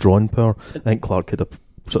same drawing power. I think Clark had a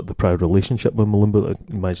sort of the prior relationship with Malumba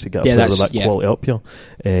that managed to get a player of that quality up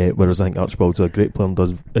here. Whereas I think Archibald's a great player and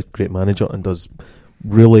does a great manager and does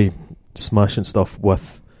really smashing stuff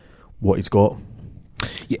with what he's got.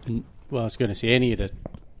 Yeah. Well, I was going to say any of the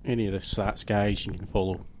stats guys you can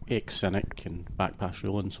follow, ex-Cynic and Backpass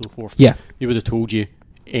Rule and so forth. Yeah. They would have told you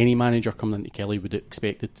any manager coming into Kelly would have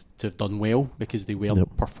expected to have done well because they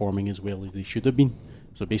weren't performing as well as they should have been.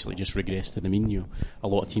 So basically just regressed to the mean. A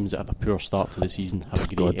lot of teams that have a poor start to the season have a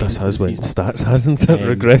great God, this end has to the went season. stats, hasn't it?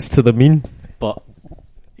 Regressed to the mean. But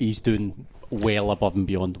he's doing well above and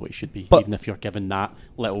beyond what he should be. But even if you're given that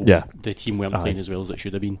little, the team weren't playing as well as it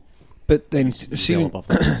should have been. But then, He's see well when, above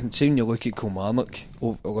that. see when you look at Kilmarnock,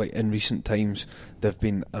 like in recent times, they've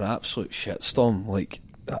been an absolute shitstorm. Like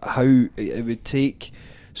how it would take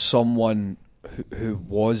someone who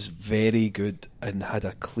was very good and had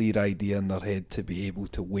a clear idea in their head to be able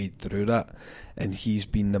to wade through that, and he's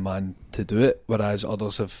been the man to do it, whereas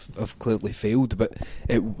others have clearly failed. But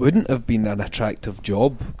it wouldn't have been an attractive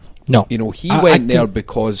job. No. You know, he went there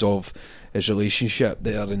because of his relationship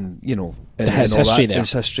there, and you know, his all history that, there,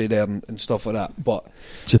 his history there, and stuff like that. But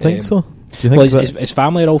do you think so? Do you think well, that, his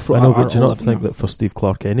family are all from. I know, but do you not think that for Steve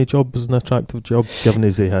Clarke any job was an attractive job, given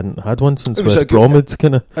as he hadn't had one since It was West a good- Brom had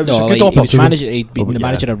kind of? it was No, a good like, he was opportunity. manager. He'd been Oh, the yeah.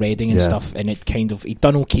 manager of Reading and Yeah. stuff, and it kind of he'd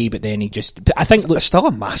done okay, but then he just. But I think look, It's still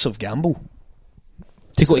a massive gamble.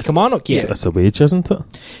 to go to Kilmarnock, yeah, It's a wage, isn't it?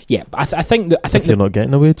 yeah. But I think that If you're not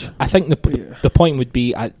getting a wage, I think the point would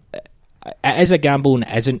be it is a gamble and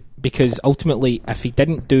it isn't, because ultimately if he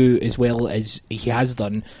didn't do as well as he has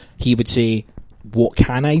done, he would say, what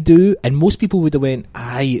can I do? And most people would have went,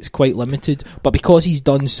 aye, it's quite limited. But because he's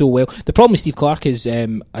done so well, the problem with Steve Clarke is I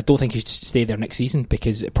don't think he should stay there next season,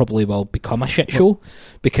 because it probably will become a shit show,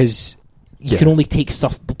 because you can only take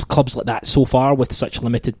clubs like that so far with such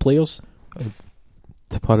limited players.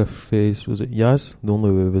 to paraphrase, was it Yaz? The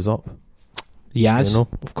only way was up. Yaz, You know?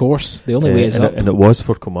 of course, the only way is and up. and it was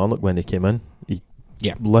for Kilmarnock when he came in.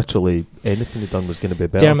 Yeah. Literally anything he'd done was going to be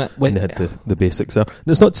better. Dermot, and they had the basics there. And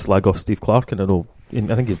it's not to slag off Steve Clarke, and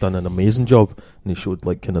I think he's done an amazing job, and he showed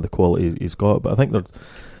like kind of the quality he's got. But I think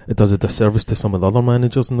it does a disservice to some of the other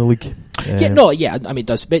managers in the league. I mean it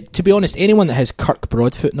does. But to be honest, anyone that has Kirk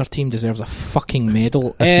Broadfoot in their team deserves a fucking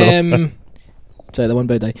medal. Sorry, the one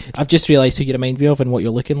by die. I've just realised who you remind me of and what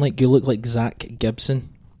you're looking like. You look like Zach Gibson.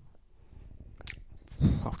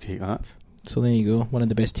 I'll take that. So there you go. One of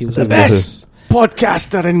the best heels. The ever. best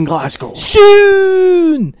podcaster in Glasgow.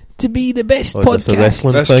 Soon to be the best Oh, is this a podcast.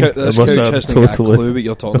 wrestling This thing? couch It must have hasn't got a totally- clue what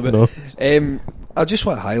you're talking about. No. I just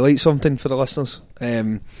want to highlight something for the listeners.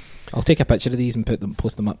 I'll take a picture of these and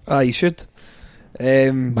post them up. You should.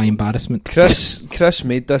 My embarrassment. Chris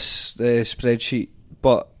made this spreadsheet,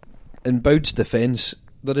 but in Boud's defence,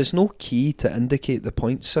 there is no key to indicate the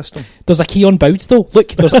points system. There's a key on Bouds though. Look,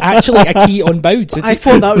 there's actually a key on Bouds. I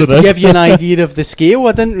thought that was to give you an idea of the scale.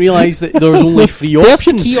 I didn't realise that there was only 3 There's a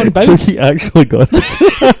options. key on So Bouds. he actually got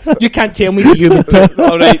it. You can't tell me that you would put.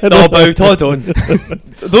 All right, no, Boud, hold on.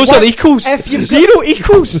 Those are equals. If you've 0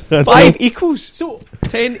 equals, 5 equals, So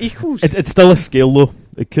 10 equals. It's still a scale though.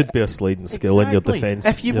 It could be a sliding scale in your Exactly. defence.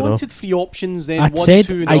 If you know? wanted 3 options, then I 1, said,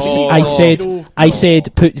 2, I, no, I no, said, no, I no.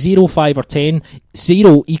 said, put 0, 5 or 10.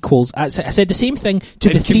 0 equals. I said the same thing to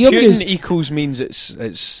the And 3 of you. computing equals means it's.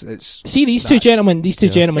 See these two gentlemen. These two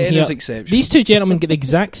gentlemen 10 here. is exception. These two gentlemen get the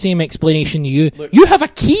exact same explanation you. You have a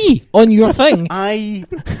key on your thing.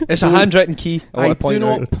 It's a handwritten key. I I want to do point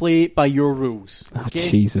not out. play by your rules. Okay?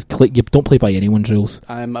 Jesus, you don't play by anyone's rules.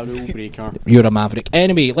 I'm a rule breaker. You're a maverick.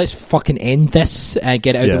 Anyway, let's fucking end this.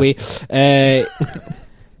 Get it out of the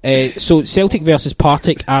way. So Celtic versus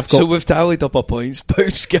Partick. I've got So we've tallied up our points.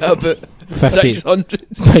 Boud's got about 50. 600.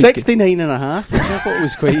 69 and a half, which I thought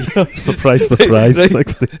was quite... surprise, Right.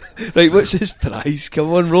 60. Right, what's his prize?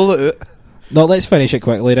 Come on, roll it out. No, let's finish it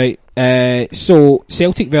quickly, right? So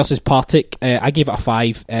Celtic versus Partick. I gave it a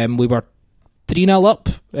 5. We were 3-0 up,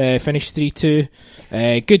 finished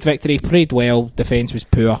 3-2. Good victory, played well, defence was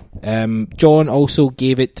poor. John also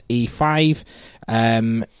gave it a 5.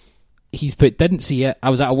 He's put, didn't see it, I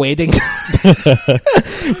was at a wedding.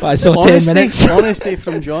 But I saw 10 minutes. Honesty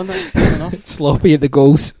from John, that's fair enough. Sloppy at the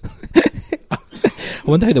goals. I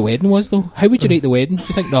wonder how the wedding was, though. How would you rate the wedding, do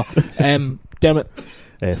you think? No. Dermot?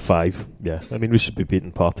 5, yeah. I mean, we should be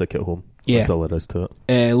beating Partick at home. Yeah. That's all there is to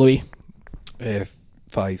it. Louis?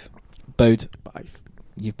 5. Boud? 5.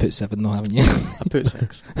 You've put 7 though, haven't you? I put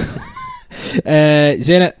 6.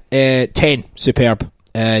 Zenit, 10. Superb.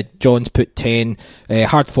 John's put 10.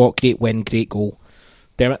 Hard fought, great win, great goal.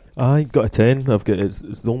 Dermot? I got a 10. I've got it's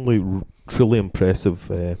the only truly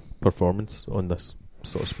impressive performance on this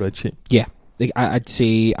sort of spreadsheet. Yeah. I'd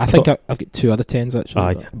say, I think I've got 2 other 10s actually.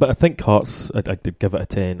 Aye, but I think Hearts, I did give it a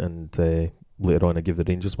 10, and later on I gave the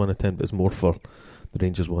Rangers one a 10, but it's more for the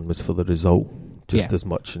Rangers one was for the result just as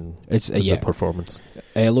much as the performance.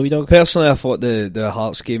 Louis Dog? Personally, I thought the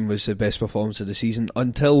Hearts game was the best performance of the season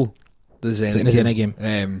until the Zenit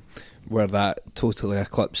game, where that totally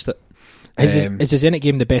eclipsed it. Is the Zenit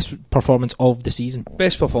game the best performance of the season?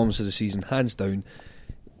 Best performance of the season, hands down.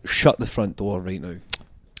 Shut the front door right now.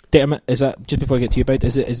 Dermot, is that, just before I get to you about,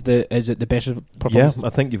 is it the best performance? Yeah, I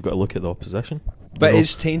think you've got to look at the opposition. But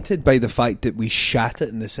it's tainted by the fact that we shat it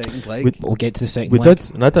in the second leg. We'll get to the second leg. We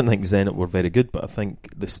did, and I didn't think Zenit were very good, but I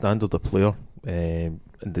think the standard of player and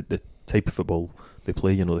the type of football they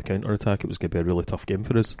play, the counter-attack, it was going to be a really tough game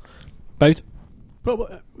for us. Boud?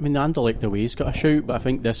 Probably, I mean, Anderlecht away's got a shout, but I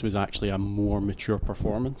think this was actually a more mature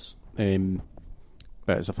performance.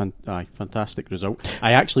 But it's a fantastic result.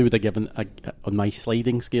 I actually would have given, on my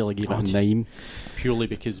sliding scale, I gave it a 9, purely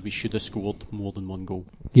because we should have scored more than 1 goal.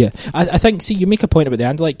 Yeah, I think, see, you make a point about the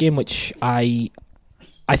Anderlecht game, which I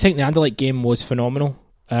think the Anderlecht game was phenomenal.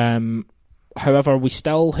 However, we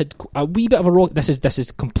still had a wee bit of a rock. This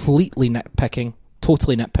is completely nitpicking.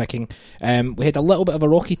 Totally nitpicking. We had a little bit of a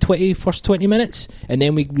rocky first 20 minutes, and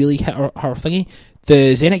then we really hit our thingy.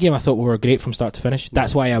 The Zenit game, I thought we were great from start to finish.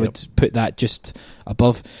 That's why I would put that just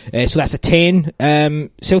above. So that's a 10.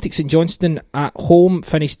 Celtic St Johnstone at home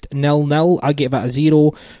finished 0-0. I gave it a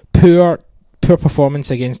 0. Poor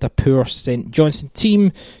performance against a poor St Johnstone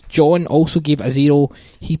team. John also gave it a 0.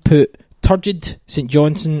 He put turgid St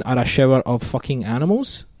Johnstone are a shower of fucking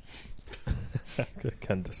animals. I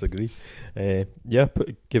can't disagree. Give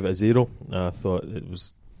it a 0. I thought it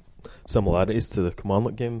was similarities to the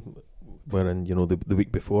Kilmarnock game, wherein the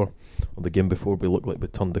week before or the game before we looked like we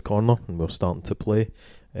turned the corner and we were starting to play,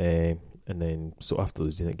 and then so after the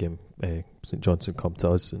Zenit game, St Johnstone come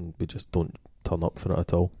to us and we just don't turn up for it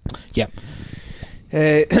at all. Yeah.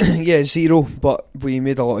 0, but we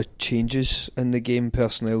made a lot of changes in the game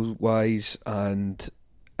personnel wise, and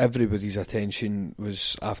everybody's attention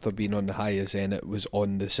was, after being on the high of Zenit, was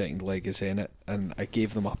on the second leg of Zenit, and I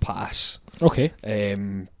gave them a pass. Okay.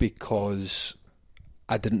 Because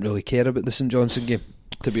I didn't really care about the St Johnstone game.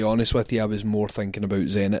 To be honest with you, I was more thinking about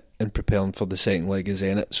Zenit and preparing for the second leg of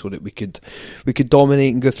Zenit so that we could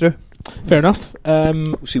dominate and go through. Fair enough.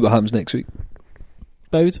 We'll see what happens next week.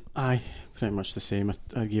 Boud? Aye, pretty much the same.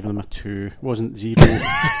 I gave them a 2. It wasn't 0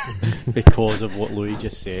 because of what Louis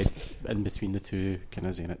just said in between the two kind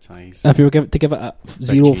of Zenit ties. If you were to give it a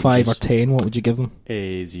 0, 5 or 10, what would you give them?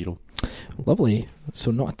 0. Lovely.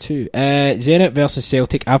 So not a 2. Zenit versus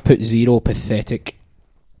Celtic, I've put 0, pathetic.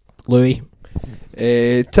 Louis?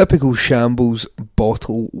 Typical shambles,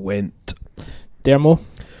 bottle went. Dermo?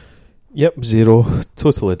 Yep, 0.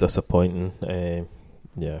 Totally disappointing. It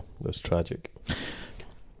was tragic.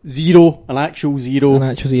 0, an actual 0. An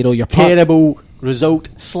actual 0. You're terrible result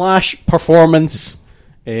 / performance.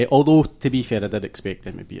 Although, to be fair, I did expect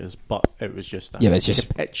them to beat us, but it was just a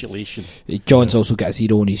capitulation. John's also got a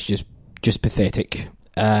 0 and he's just pathetic.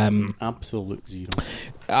 Absolute 0.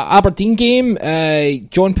 Aberdeen game,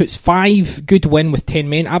 John puts 5, good win with 10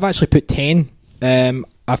 men. I've actually put 10.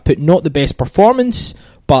 I've put not the best performance,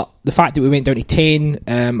 but the fact that we went down to 10,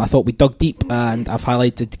 I thought we dug deep, and I've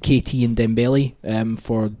highlighted KT and Dembele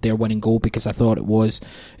for their winning goal because I thought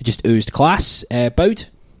it just oozed class. Boud?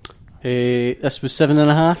 This was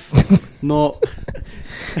 7.5.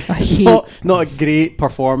 Not a great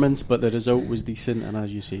performance, but the result was decent, and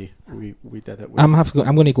as you say, we did it well. I'm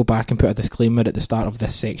going to go back and put a disclaimer at the start of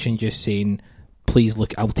this section just saying, please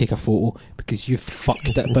look, I'll take a photo, because you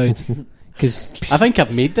fucked it, Boud. Because I think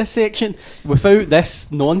I've made this section without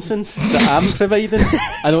this nonsense that I'm providing.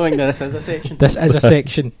 I don't think this is a section. This is a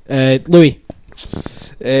section. Louis?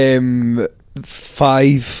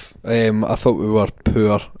 5. I thought we were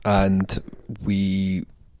poor, and we...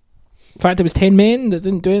 In fact, it was 10 men that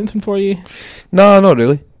didn't do anything for you? No, not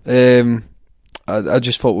really. I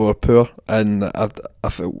just thought we were poor, and I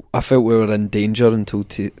felt we were in danger until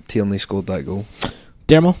Tierney scored that goal.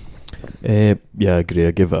 Dermo? Yeah, I agree.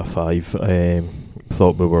 I give it a 5.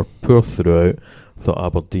 Thought we were poor throughout. Thought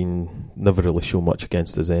Aberdeen never really showed much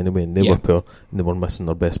against us anyway, and they were poor, and they were missing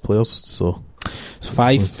their best players. So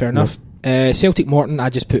 5, fair enough. Celtic Morton, I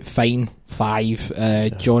just put fine,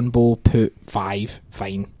 5. John Bow put 5,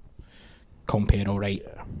 fine. Compare all right.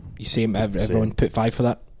 You same, everyone put 5 for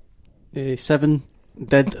that? 7,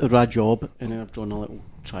 did a rad job, and then I've drawn a little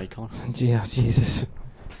tricolour. Yeah, Jesus.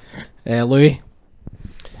 Louis?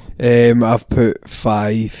 I've put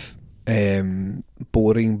 5,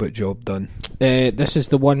 boring but job done. This is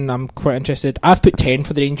the one I'm quite interested. I've put 10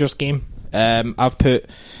 for the Rangers game. I've put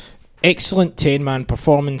excellent 10-man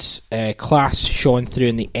performance, class shone through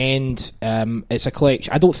in the end. It's a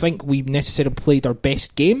collection. I don't think we necessarily played our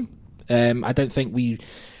best game. I don't think we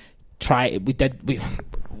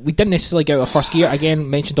didn't necessarily get out of first gear. Again,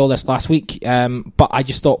 mentioned all this last week, but I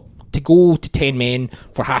just thought to go to 10 men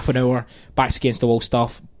for half an hour, backs against the wall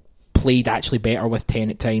stuff, played actually better with 10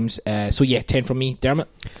 at times. So yeah, 10 from me. Dermot?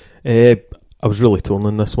 I was really torn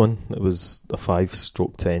on this one. It was a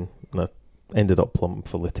 5/10, and I ended up plumping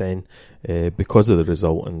for the 10 because of the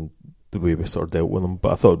result and the way we sort of dealt with them.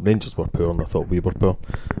 But I thought Rangers were poor, and I thought we were poor.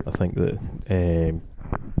 I think that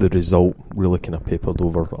the result really kind of papered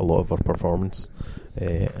over a lot of our performance,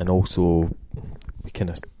 and also we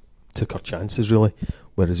kind of took our chances really,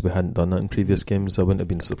 whereas we hadn't done that in previous games. I wouldn't have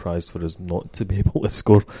been surprised for us not to be able to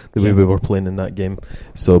score the way we were playing in that game.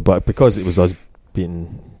 So, but because it was us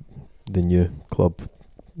beating the new club,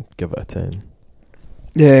 give it a 10.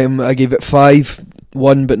 I gave it 5,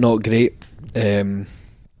 1 but not great. I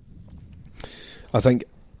think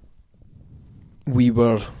we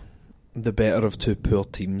were the better of two poor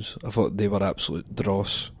teams. I thought they were absolute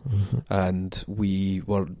dross, and we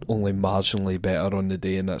were only marginally better on the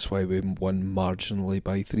day, and that's why we won marginally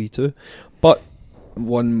by 3-2. But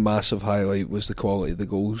one massive highlight was the quality of the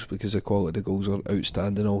goals, because the quality of the goals are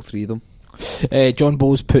outstanding, all three of them. John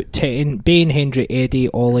Bowes put 10. Bain, Hendry, Eddie,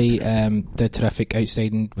 Ollie did terrific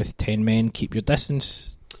outside with 10 men. Keep your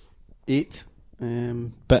distance. 8.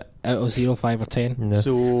 But out of 0, 5 or 10.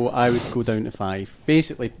 So I would go down to 5.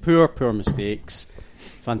 Basically, poor mistakes.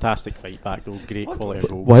 Fantastic fight back though. Great quality of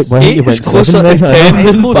goals. Why 8 you is went closer 7 to then?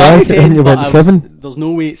 10 than 5. And you went 7? There's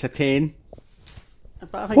no way it's a 10.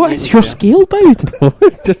 What is your scale, Boud?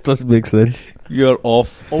 It just doesn't make sense. You're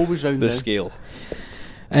off Always round the down. scale.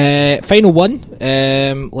 Final one.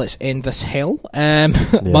 Let's end this hell.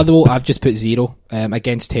 Motherwell, I've just put 0.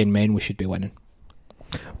 Against 10 men, we should be winning.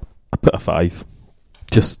 I put a 5,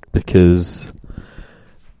 just because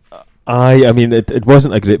I mean it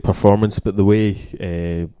wasn't a great performance, but the way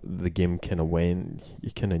the game kind of went,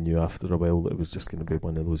 you kind of knew after a while that it was just going to be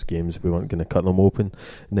one of those games we weren't going to cut them open.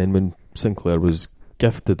 And then when Sinclair was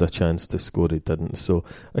gifted a chance to score, he didn't. So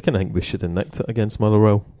I kind of think we should have nicked it against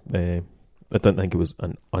Motherwell. I didn't think it was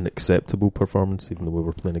an unacceptable performance, even though we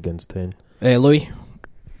were playing against 10. Louis?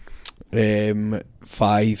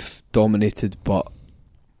 5, dominated, but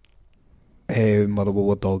Motherwell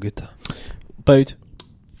were dogged. Boud?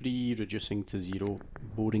 3, reducing to 0.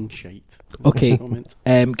 Boring shite. Okay. Comment.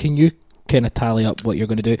 Can you kind of tally up what you're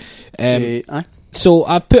going to do? Aye. So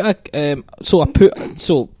I've put so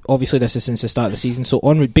obviously this is since the start of the season. So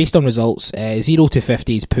based on results, 0 to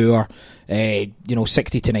 50 is poor.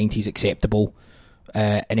 60 to 90 is acceptable.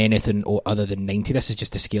 And anything other than 90, this is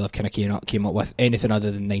just a scale I've kind of came up with. Anything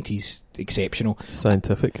other than 90 is exceptional.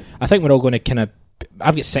 Scientific. I think we're all going to kind of.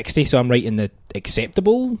 I've got 60, so I'm right in the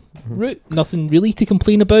acceptable route. Nothing really to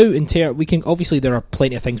complain about. We can obviously there are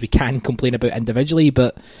plenty of things we can complain about individually,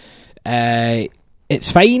 but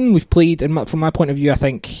it's fine. We've played, and from my point of view, I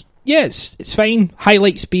think it's fine.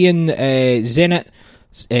 Highlights being Zenit,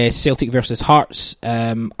 Celtic versus Hearts,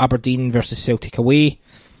 Aberdeen versus Celtic away.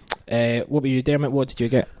 What were you, Dermot? What did you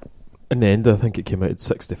get? In the end, I think it came out at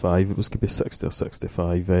 65. It was going to be 60 or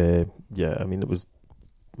 65. I mean,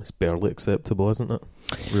 it's barely acceptable, isn't it?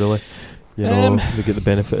 Really? We get the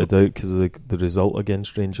benefit of doubt because of the result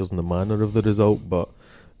against Rangers and the manner of the result, but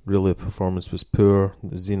really the performance was poor.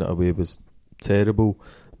 The Zenit away was terrible.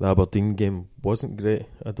 The Aberdeen game wasn't great,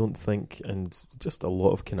 I don't think, and just a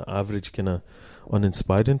lot of kind of average, kind of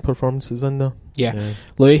uninspiring performances in there. Yeah.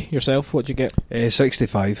 Louis, yourself, what did you get?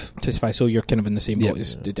 65. 65, so you're kind of in the same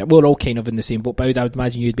boat. We're all kind of in the same boat. Boud, I would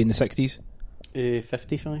imagine you'd be in the 60s.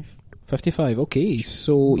 55. 55, okay.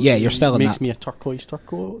 So, yeah, you're still in that. Makes me a turquoise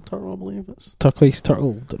turtle, I believe it's. Turquoise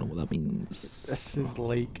turtle, don't know what that means. This is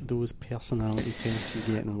like those personality tests you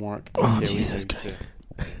get in work. Oh, Jesus Christ.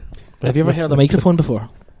 Have you ever heard a microphone before?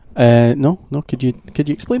 No. Could you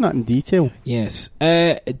explain that in detail? Yes.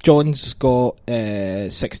 John's got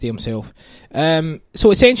 60 himself.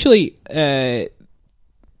 So essentially, that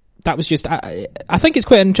was just. I think it's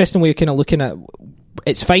quite an interesting way of kind of looking at.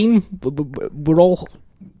 It's fine. We're all.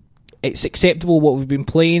 It's acceptable what we've been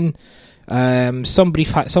playing. Some big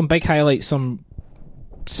highlights, some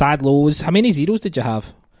sad lows. How many zeros did you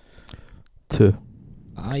have? 2.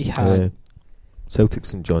 I had Celtic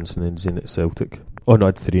St Johnstone and Zenit Celtic. Oh no, I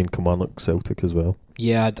had 3 in Kilmarnock Celtic as well.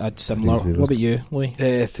 Yeah, I'd similar. 3 zeros. What about you,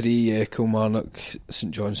 Louis? 3 Kilmarnock,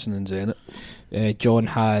 St Johnstone and Zenit. John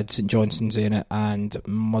had St Johnstone, Zenit and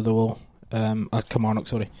Motherwell. Kilmarnock,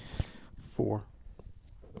 sorry. 4.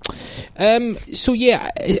 So yeah,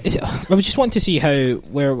 I was just wanting to see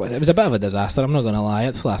where it was a bit of a disaster. I'm not going to lie.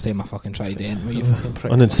 It's the last time I fucking tried to enter. You fucking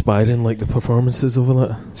pricks. Uninspiring, like the performances over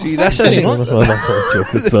that. See, Thanks this very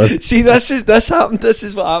isn't. much. See, this happened. This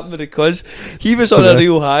is what happened with the quiz. He was on a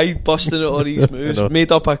real high, busting out all these moves, know.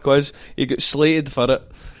 made up a quiz. He got slated for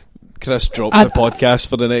it. Chris dropped the podcast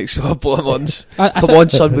for the next couple of months. Come on,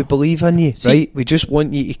 son, we believe in you, right? We just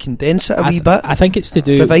want you to condense it a wee bit. I think it's to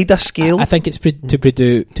do. Provide a scale. I think it's to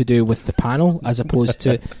do with the panel as opposed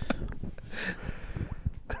to.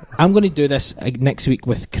 I'm going to do this next week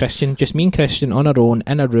with Christian, just me and Christian on our own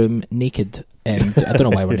in a room, naked. I don't know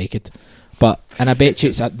why we're naked, and I bet you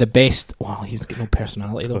it's at the best. Wow, he's got no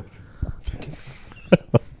personality though.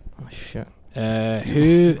 Oh shit!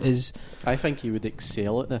 Who is? I think he would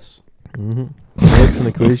excel at this. Likes an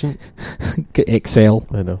equation. Excel.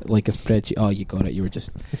 I know. Like a spreadsheet. Oh, you got it. You were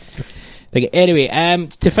just thinking. Anyway,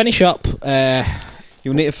 to finish up,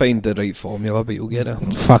 You'll need to find the right formula, but you'll get it.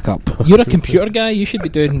 fuck up. You're a computer guy. You should be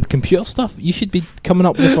doing computer stuff. You should be coming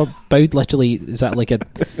up with a bout. Literally, is that like a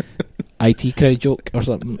IT crowd joke or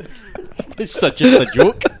something? It's such a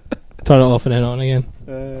joke. Turn it off and then on again.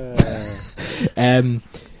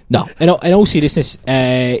 No, in all seriousness,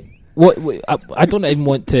 I don't even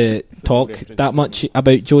want to talk that much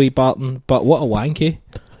about Joey Barton, but what a wanky!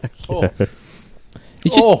 Oh.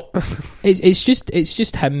 It's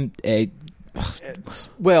just him.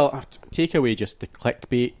 Well, take away just the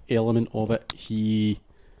clickbait element of it.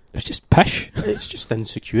 It's just pish. It's just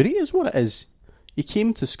insecurity, is what it is. He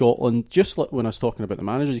came to Scotland just like when I was talking about the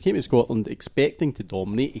managers. He came to Scotland expecting to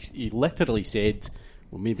dominate. He literally said.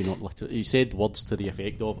 Well, maybe not literally. He said words to the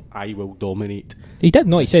effect of "I will dominate." He did.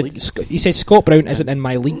 No, he said. league. He said Scott Brown isn't in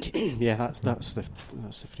my league. Yeah, that's the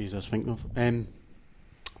phrase I was thinking of. And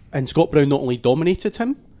Scott Brown not only dominated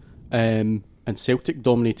him, and Celtic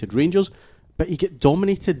dominated Rangers, but he get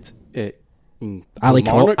dominated. Ali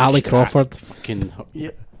Kilmarnock. Crawford. Fucking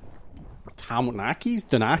Hamilton Accies.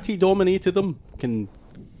 Donati dominated them.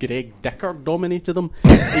 Greg Dicker dominated them.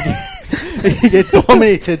 He get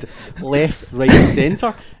dominated left, right, and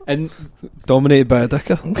centre, and Dominated by a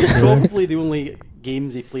dicker. probably the only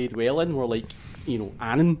games he played well in were like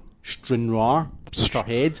Annan, Stranraer,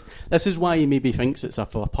 Peterhead. This is why he maybe thinks it's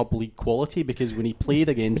for a pub league quality, because when he played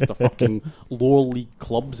against the fucking lower league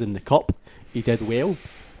clubs in the cup, he did well.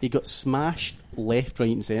 He got smashed left, right,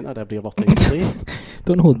 and centre every other time he played.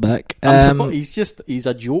 Don't hold back. He's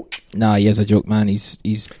a joke. Nah, he is a joke, man. He's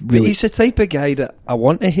But really. he's the type of guy that I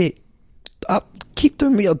want to hate. Keep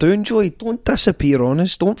doing what you're doing, Joey. Don't disappear on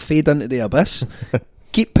us. Don't fade into the abyss.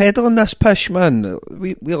 Keep peddling this pish, man.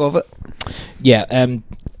 We love it. Yeah,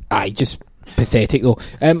 just pathetic though.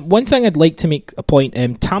 One thing I'd like to make a point.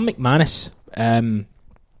 Tam McManus did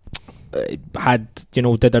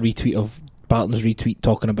a retweet of Barton's retweet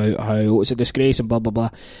talking about how it's a disgrace and blah blah blah.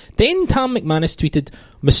 Then Tam McManus tweeted,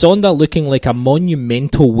 Masonda looking like a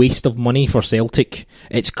monumental waste of money for Celtic.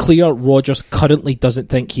 It's clear Rodgers currently doesn't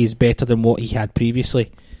think he is better than what he had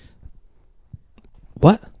previously.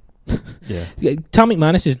 What? Yeah. Tam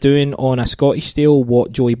McManus is doing on a Scottish scale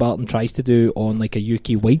what Joey Barton tries to do on like a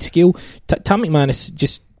UK wide scale. Tam McManus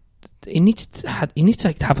just he needs to have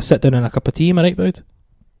a sit down and a cup of tea. Am I right, Bud?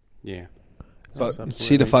 Yeah. But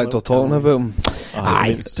see the fact we're talking about him.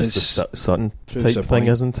 Aye, it's just a Sutton type thing,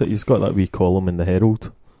 isn't it? He's got that wee column in the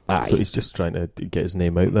Herald, so he's just trying to get his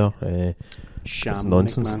name out there. Sham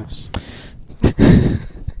nonsense.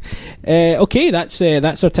 Okay, that's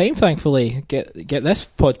our time. Thankfully, get this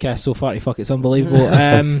podcast so far. Fuck, it's unbelievable.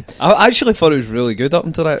 I actually thought it was really good up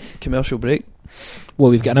until that commercial break. Well,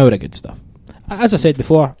 we've got an hour of good stuff. As I said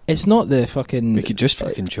before, it's not the fucking. We could just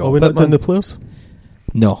fucking chop Are we it, not doing man. the players?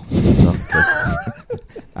 No.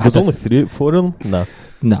 There's only 4 of them? Nah.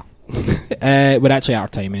 No. We're actually out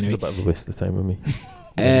of time It's anyway. a bit of a waste of time with me.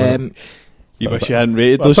 You wish you hadn't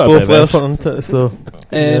rated Well, those I've 4 put a bit of players. effort into it, so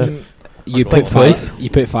You I put think 5. You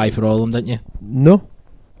put 5 for all of them, didn't you? no.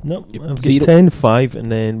 No, I've got Zero. 10, 5,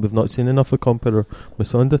 and then we've not seen enough of Comper or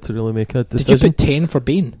Masonda to really make a Did you decision. put 10 for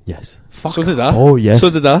Bain? Yes. Fuck. So did I. Oh, yes. So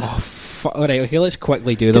did I. Alright, okay, let's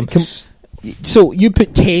quickly do them. Can- So you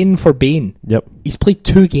put 10 for Bain. Yep. He's played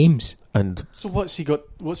 2 games. And So what's he got?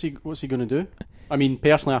 What's he going to do? I mean,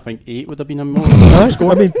 personally, I think 8 would have been a more.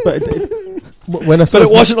 I mean, but when I saw But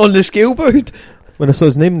his it wasn't on the scale, bud. when I saw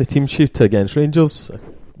his name in the team sheet against Rangers,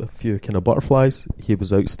 a few kind of butterflies. He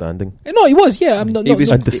was outstanding, No, he was, yeah. I'm not, He was-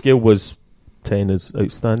 and the scale was 10 is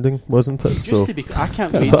outstanding, wasn't it? Just So to be, I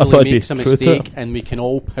can't I wait thought till it'd he be makes a true to mistake it. and we can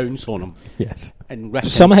all pounce on him yes, and rip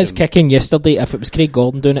some of into his him. kicking yesterday, if it was Craig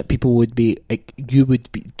Gordon doing it, people would be,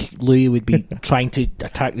 Louis would be trying to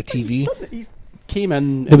attack the TV. He came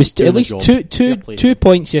in. There was doing at the least job. two Fair play. 2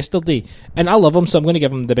 points yesterday, and I love him, so I'm going to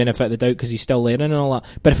give him the benefit of the doubt because he's still learning and all that.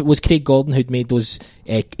 But if it was Craig Gordon who'd made those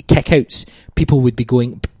kick-outs, people would be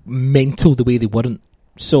going mental the way they weren't.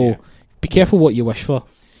 So Yeah. be careful what you wish for.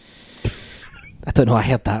 I don't know, I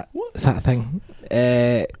heard that. Is that a thing?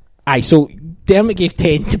 So Dermot gave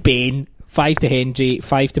 10 to Bain, 5 to Hendry,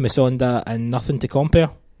 5 to Masonda, and nothing to compare.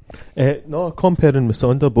 no, Comper and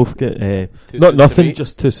Masonda both get Too not soon to nothing, rate.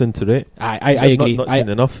 just too soon to rate. I Not- agree. Not seen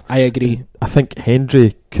enough. I agree. I think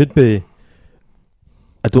Hendry could be.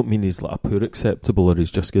 I don't mean he's like a poor acceptable or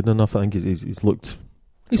he's just good enough. I think he's looked.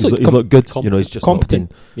 He's looked good. You know, he's just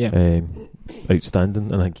competent. not been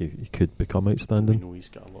outstanding. And I think he could become We outstanding. know he's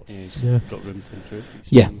got a lot. He's Yeah. got room to improve.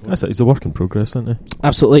 Yeah. That's it. He's a work in progress, isn't he?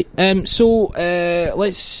 Absolutely. So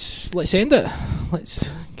let's end it.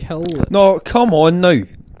 Let's kill it. No, come on now.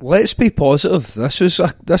 Let's be positive. This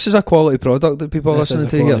is a quality product that people are This is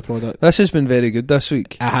listening a to quality here. product. This has been very good this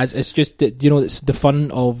week. It has. It's just that, it's the fun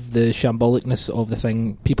of the shambolicness of the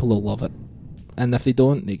thing. People will love it, and if they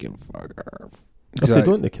don't, they can fuck off. If they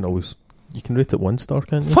don't, they can always. You can rate it 1 star,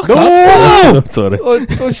 can't you? Fuck No! that. No, sorry. Oh,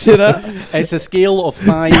 don't say that. It's a scale of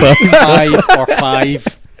 5, 5 or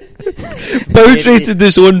 5. Boud rated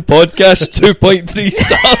his own podcast 2.3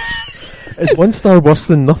 stars. Is 1 star worse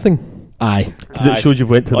than nothing? Aye. Because it shows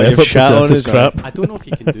you've went to Oh, the you've effort to shat say on this his is crap. I don't know if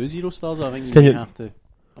you can do 0 stars. I think you Can may you- have to.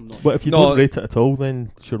 I'm not. But if you No. don't rate it at all,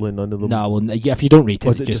 then surely none of them. No, well, yeah, if you don't rate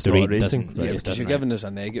Or it, is it just just the not a rate rating? doesn't. Right. It Yeah, just because you're doesn't giving us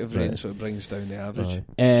a negative rating, Right. so it brings down the average.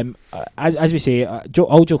 Aye. As we say,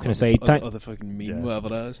 all joking aside, Or the fucking mean, whatever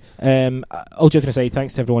that is. all joking aside,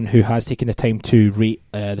 thanks to everyone who has taken the time to rate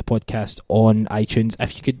the podcast on iTunes.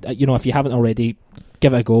 If you could, if you haven't already,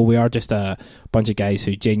 give it a go. We are just a bunch of guys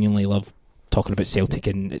who genuinely love talking about Celtic,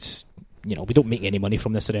 and it's we don't make any money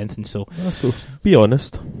from this or anything. So So be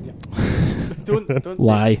honest. don't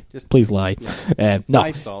lie, Just please lie. No,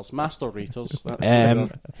 5 stars. Master raters.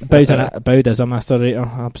 That's Boud is a master rater,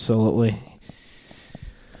 absolutely.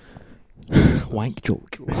 Wank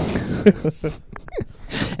joke.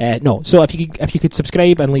 No, so if you could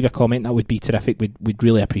subscribe and leave a comment, that would be terrific. We'd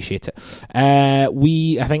really appreciate it. I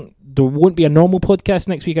think there won't be a normal podcast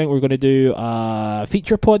next week. I think we're going to do a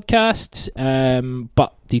feature podcast,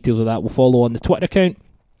 but details of that will follow on the Twitter account.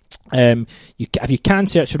 If you can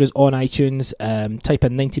search for us on iTunes, type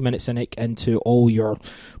in 90 Minute Cynic into all your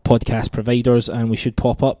podcast providers and we should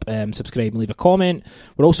pop up. Subscribe and leave a comment.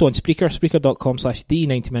 We're also on Spreaker.com/the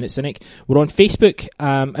 90 Minute Cynic. We're on Facebook,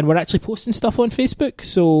 and we're actually posting stuff on Facebook,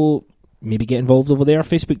 so maybe get involved over there.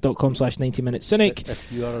 Facebook.com/90 Minute Cynic.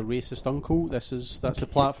 If you are a racist uncle, that's the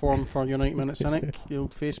platform for your 90 Minute Cynic, the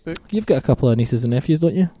old Facebook. You've got a couple of nieces and nephews,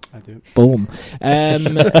 don't you? I do. Boom.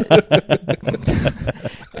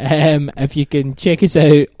 If you can check us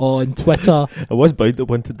out on Twitter. I was Boud that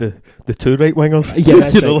wanted the 2 right wingers. Yeah,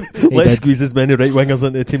 that's You know, right. He let's did. squeeze as many right wingers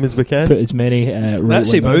into the team as we can. Put as many right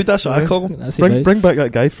That's a wingers. Boud, that's what I call him. That's it, Boud. Bring back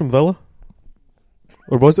that guy from Villa.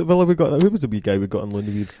 Or was it Villa we got? Who was the wee guy we got on loan?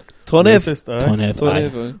 The wee Tonev. racist, aye. Tonev, aye.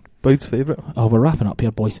 Tonev. Boud's favourite. Oh, we're wrapping up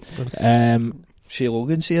here, boys. Shea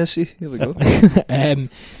Logan, CSC. Here we go.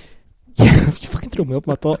 Yeah, you fucking threw me off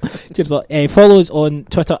my thought. Follow us on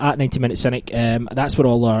Twitter at 90 Minute Cynic. That's where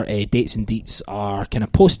all our dates and deets are kind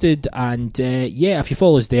of posted. And if you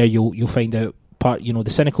follow us there, you'll find out the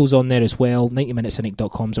Cynical's on there as well.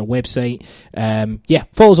 90minutecynic.com is our website.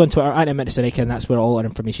 Follow us on Twitter at 90 Minute Cynic, and that's where all our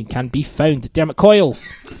information can be found. Dermot Coyle,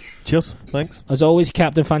 Cheers. Thanks. as always,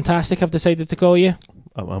 Captain Fantastic, I've decided to call you.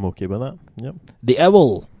 I'm okay with that. Yep. The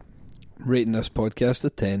Owl, Rating this podcast a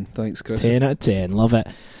 10. Thanks, Chris. 10 out of 10. Love it.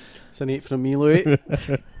 It's an 8 from me, Louis.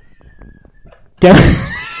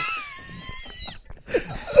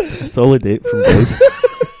 A solid 8 from Boud.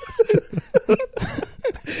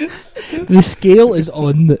 The scale is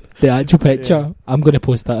on the actual picture. I'm going to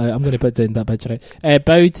post that out. I'm going to put in that picture out.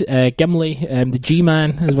 Boud, Gimli, the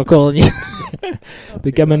G-Man, as we're calling you.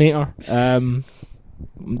 The Giminator.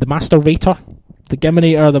 The Master Rater. The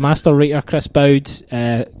Giminator, the master writer, Chris Bowd,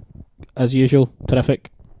 as usual,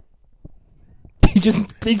 terrific. He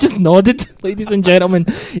just nodded, ladies and gentlemen.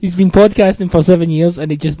 He's been podcasting for 7 years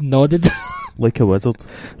and he just nodded. Like a wizard.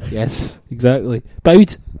 Yes, exactly.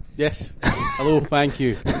 Bowd, Yes. Hello, thank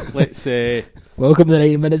you. Let's welcome to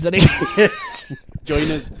 90 Minutes in. yes,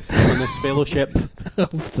 join us on this fellowship.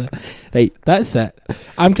 Right, that's it.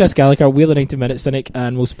 I'm Chris Gallagher, we're the 90 Minute Cynic,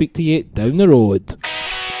 and we'll speak to you down the road.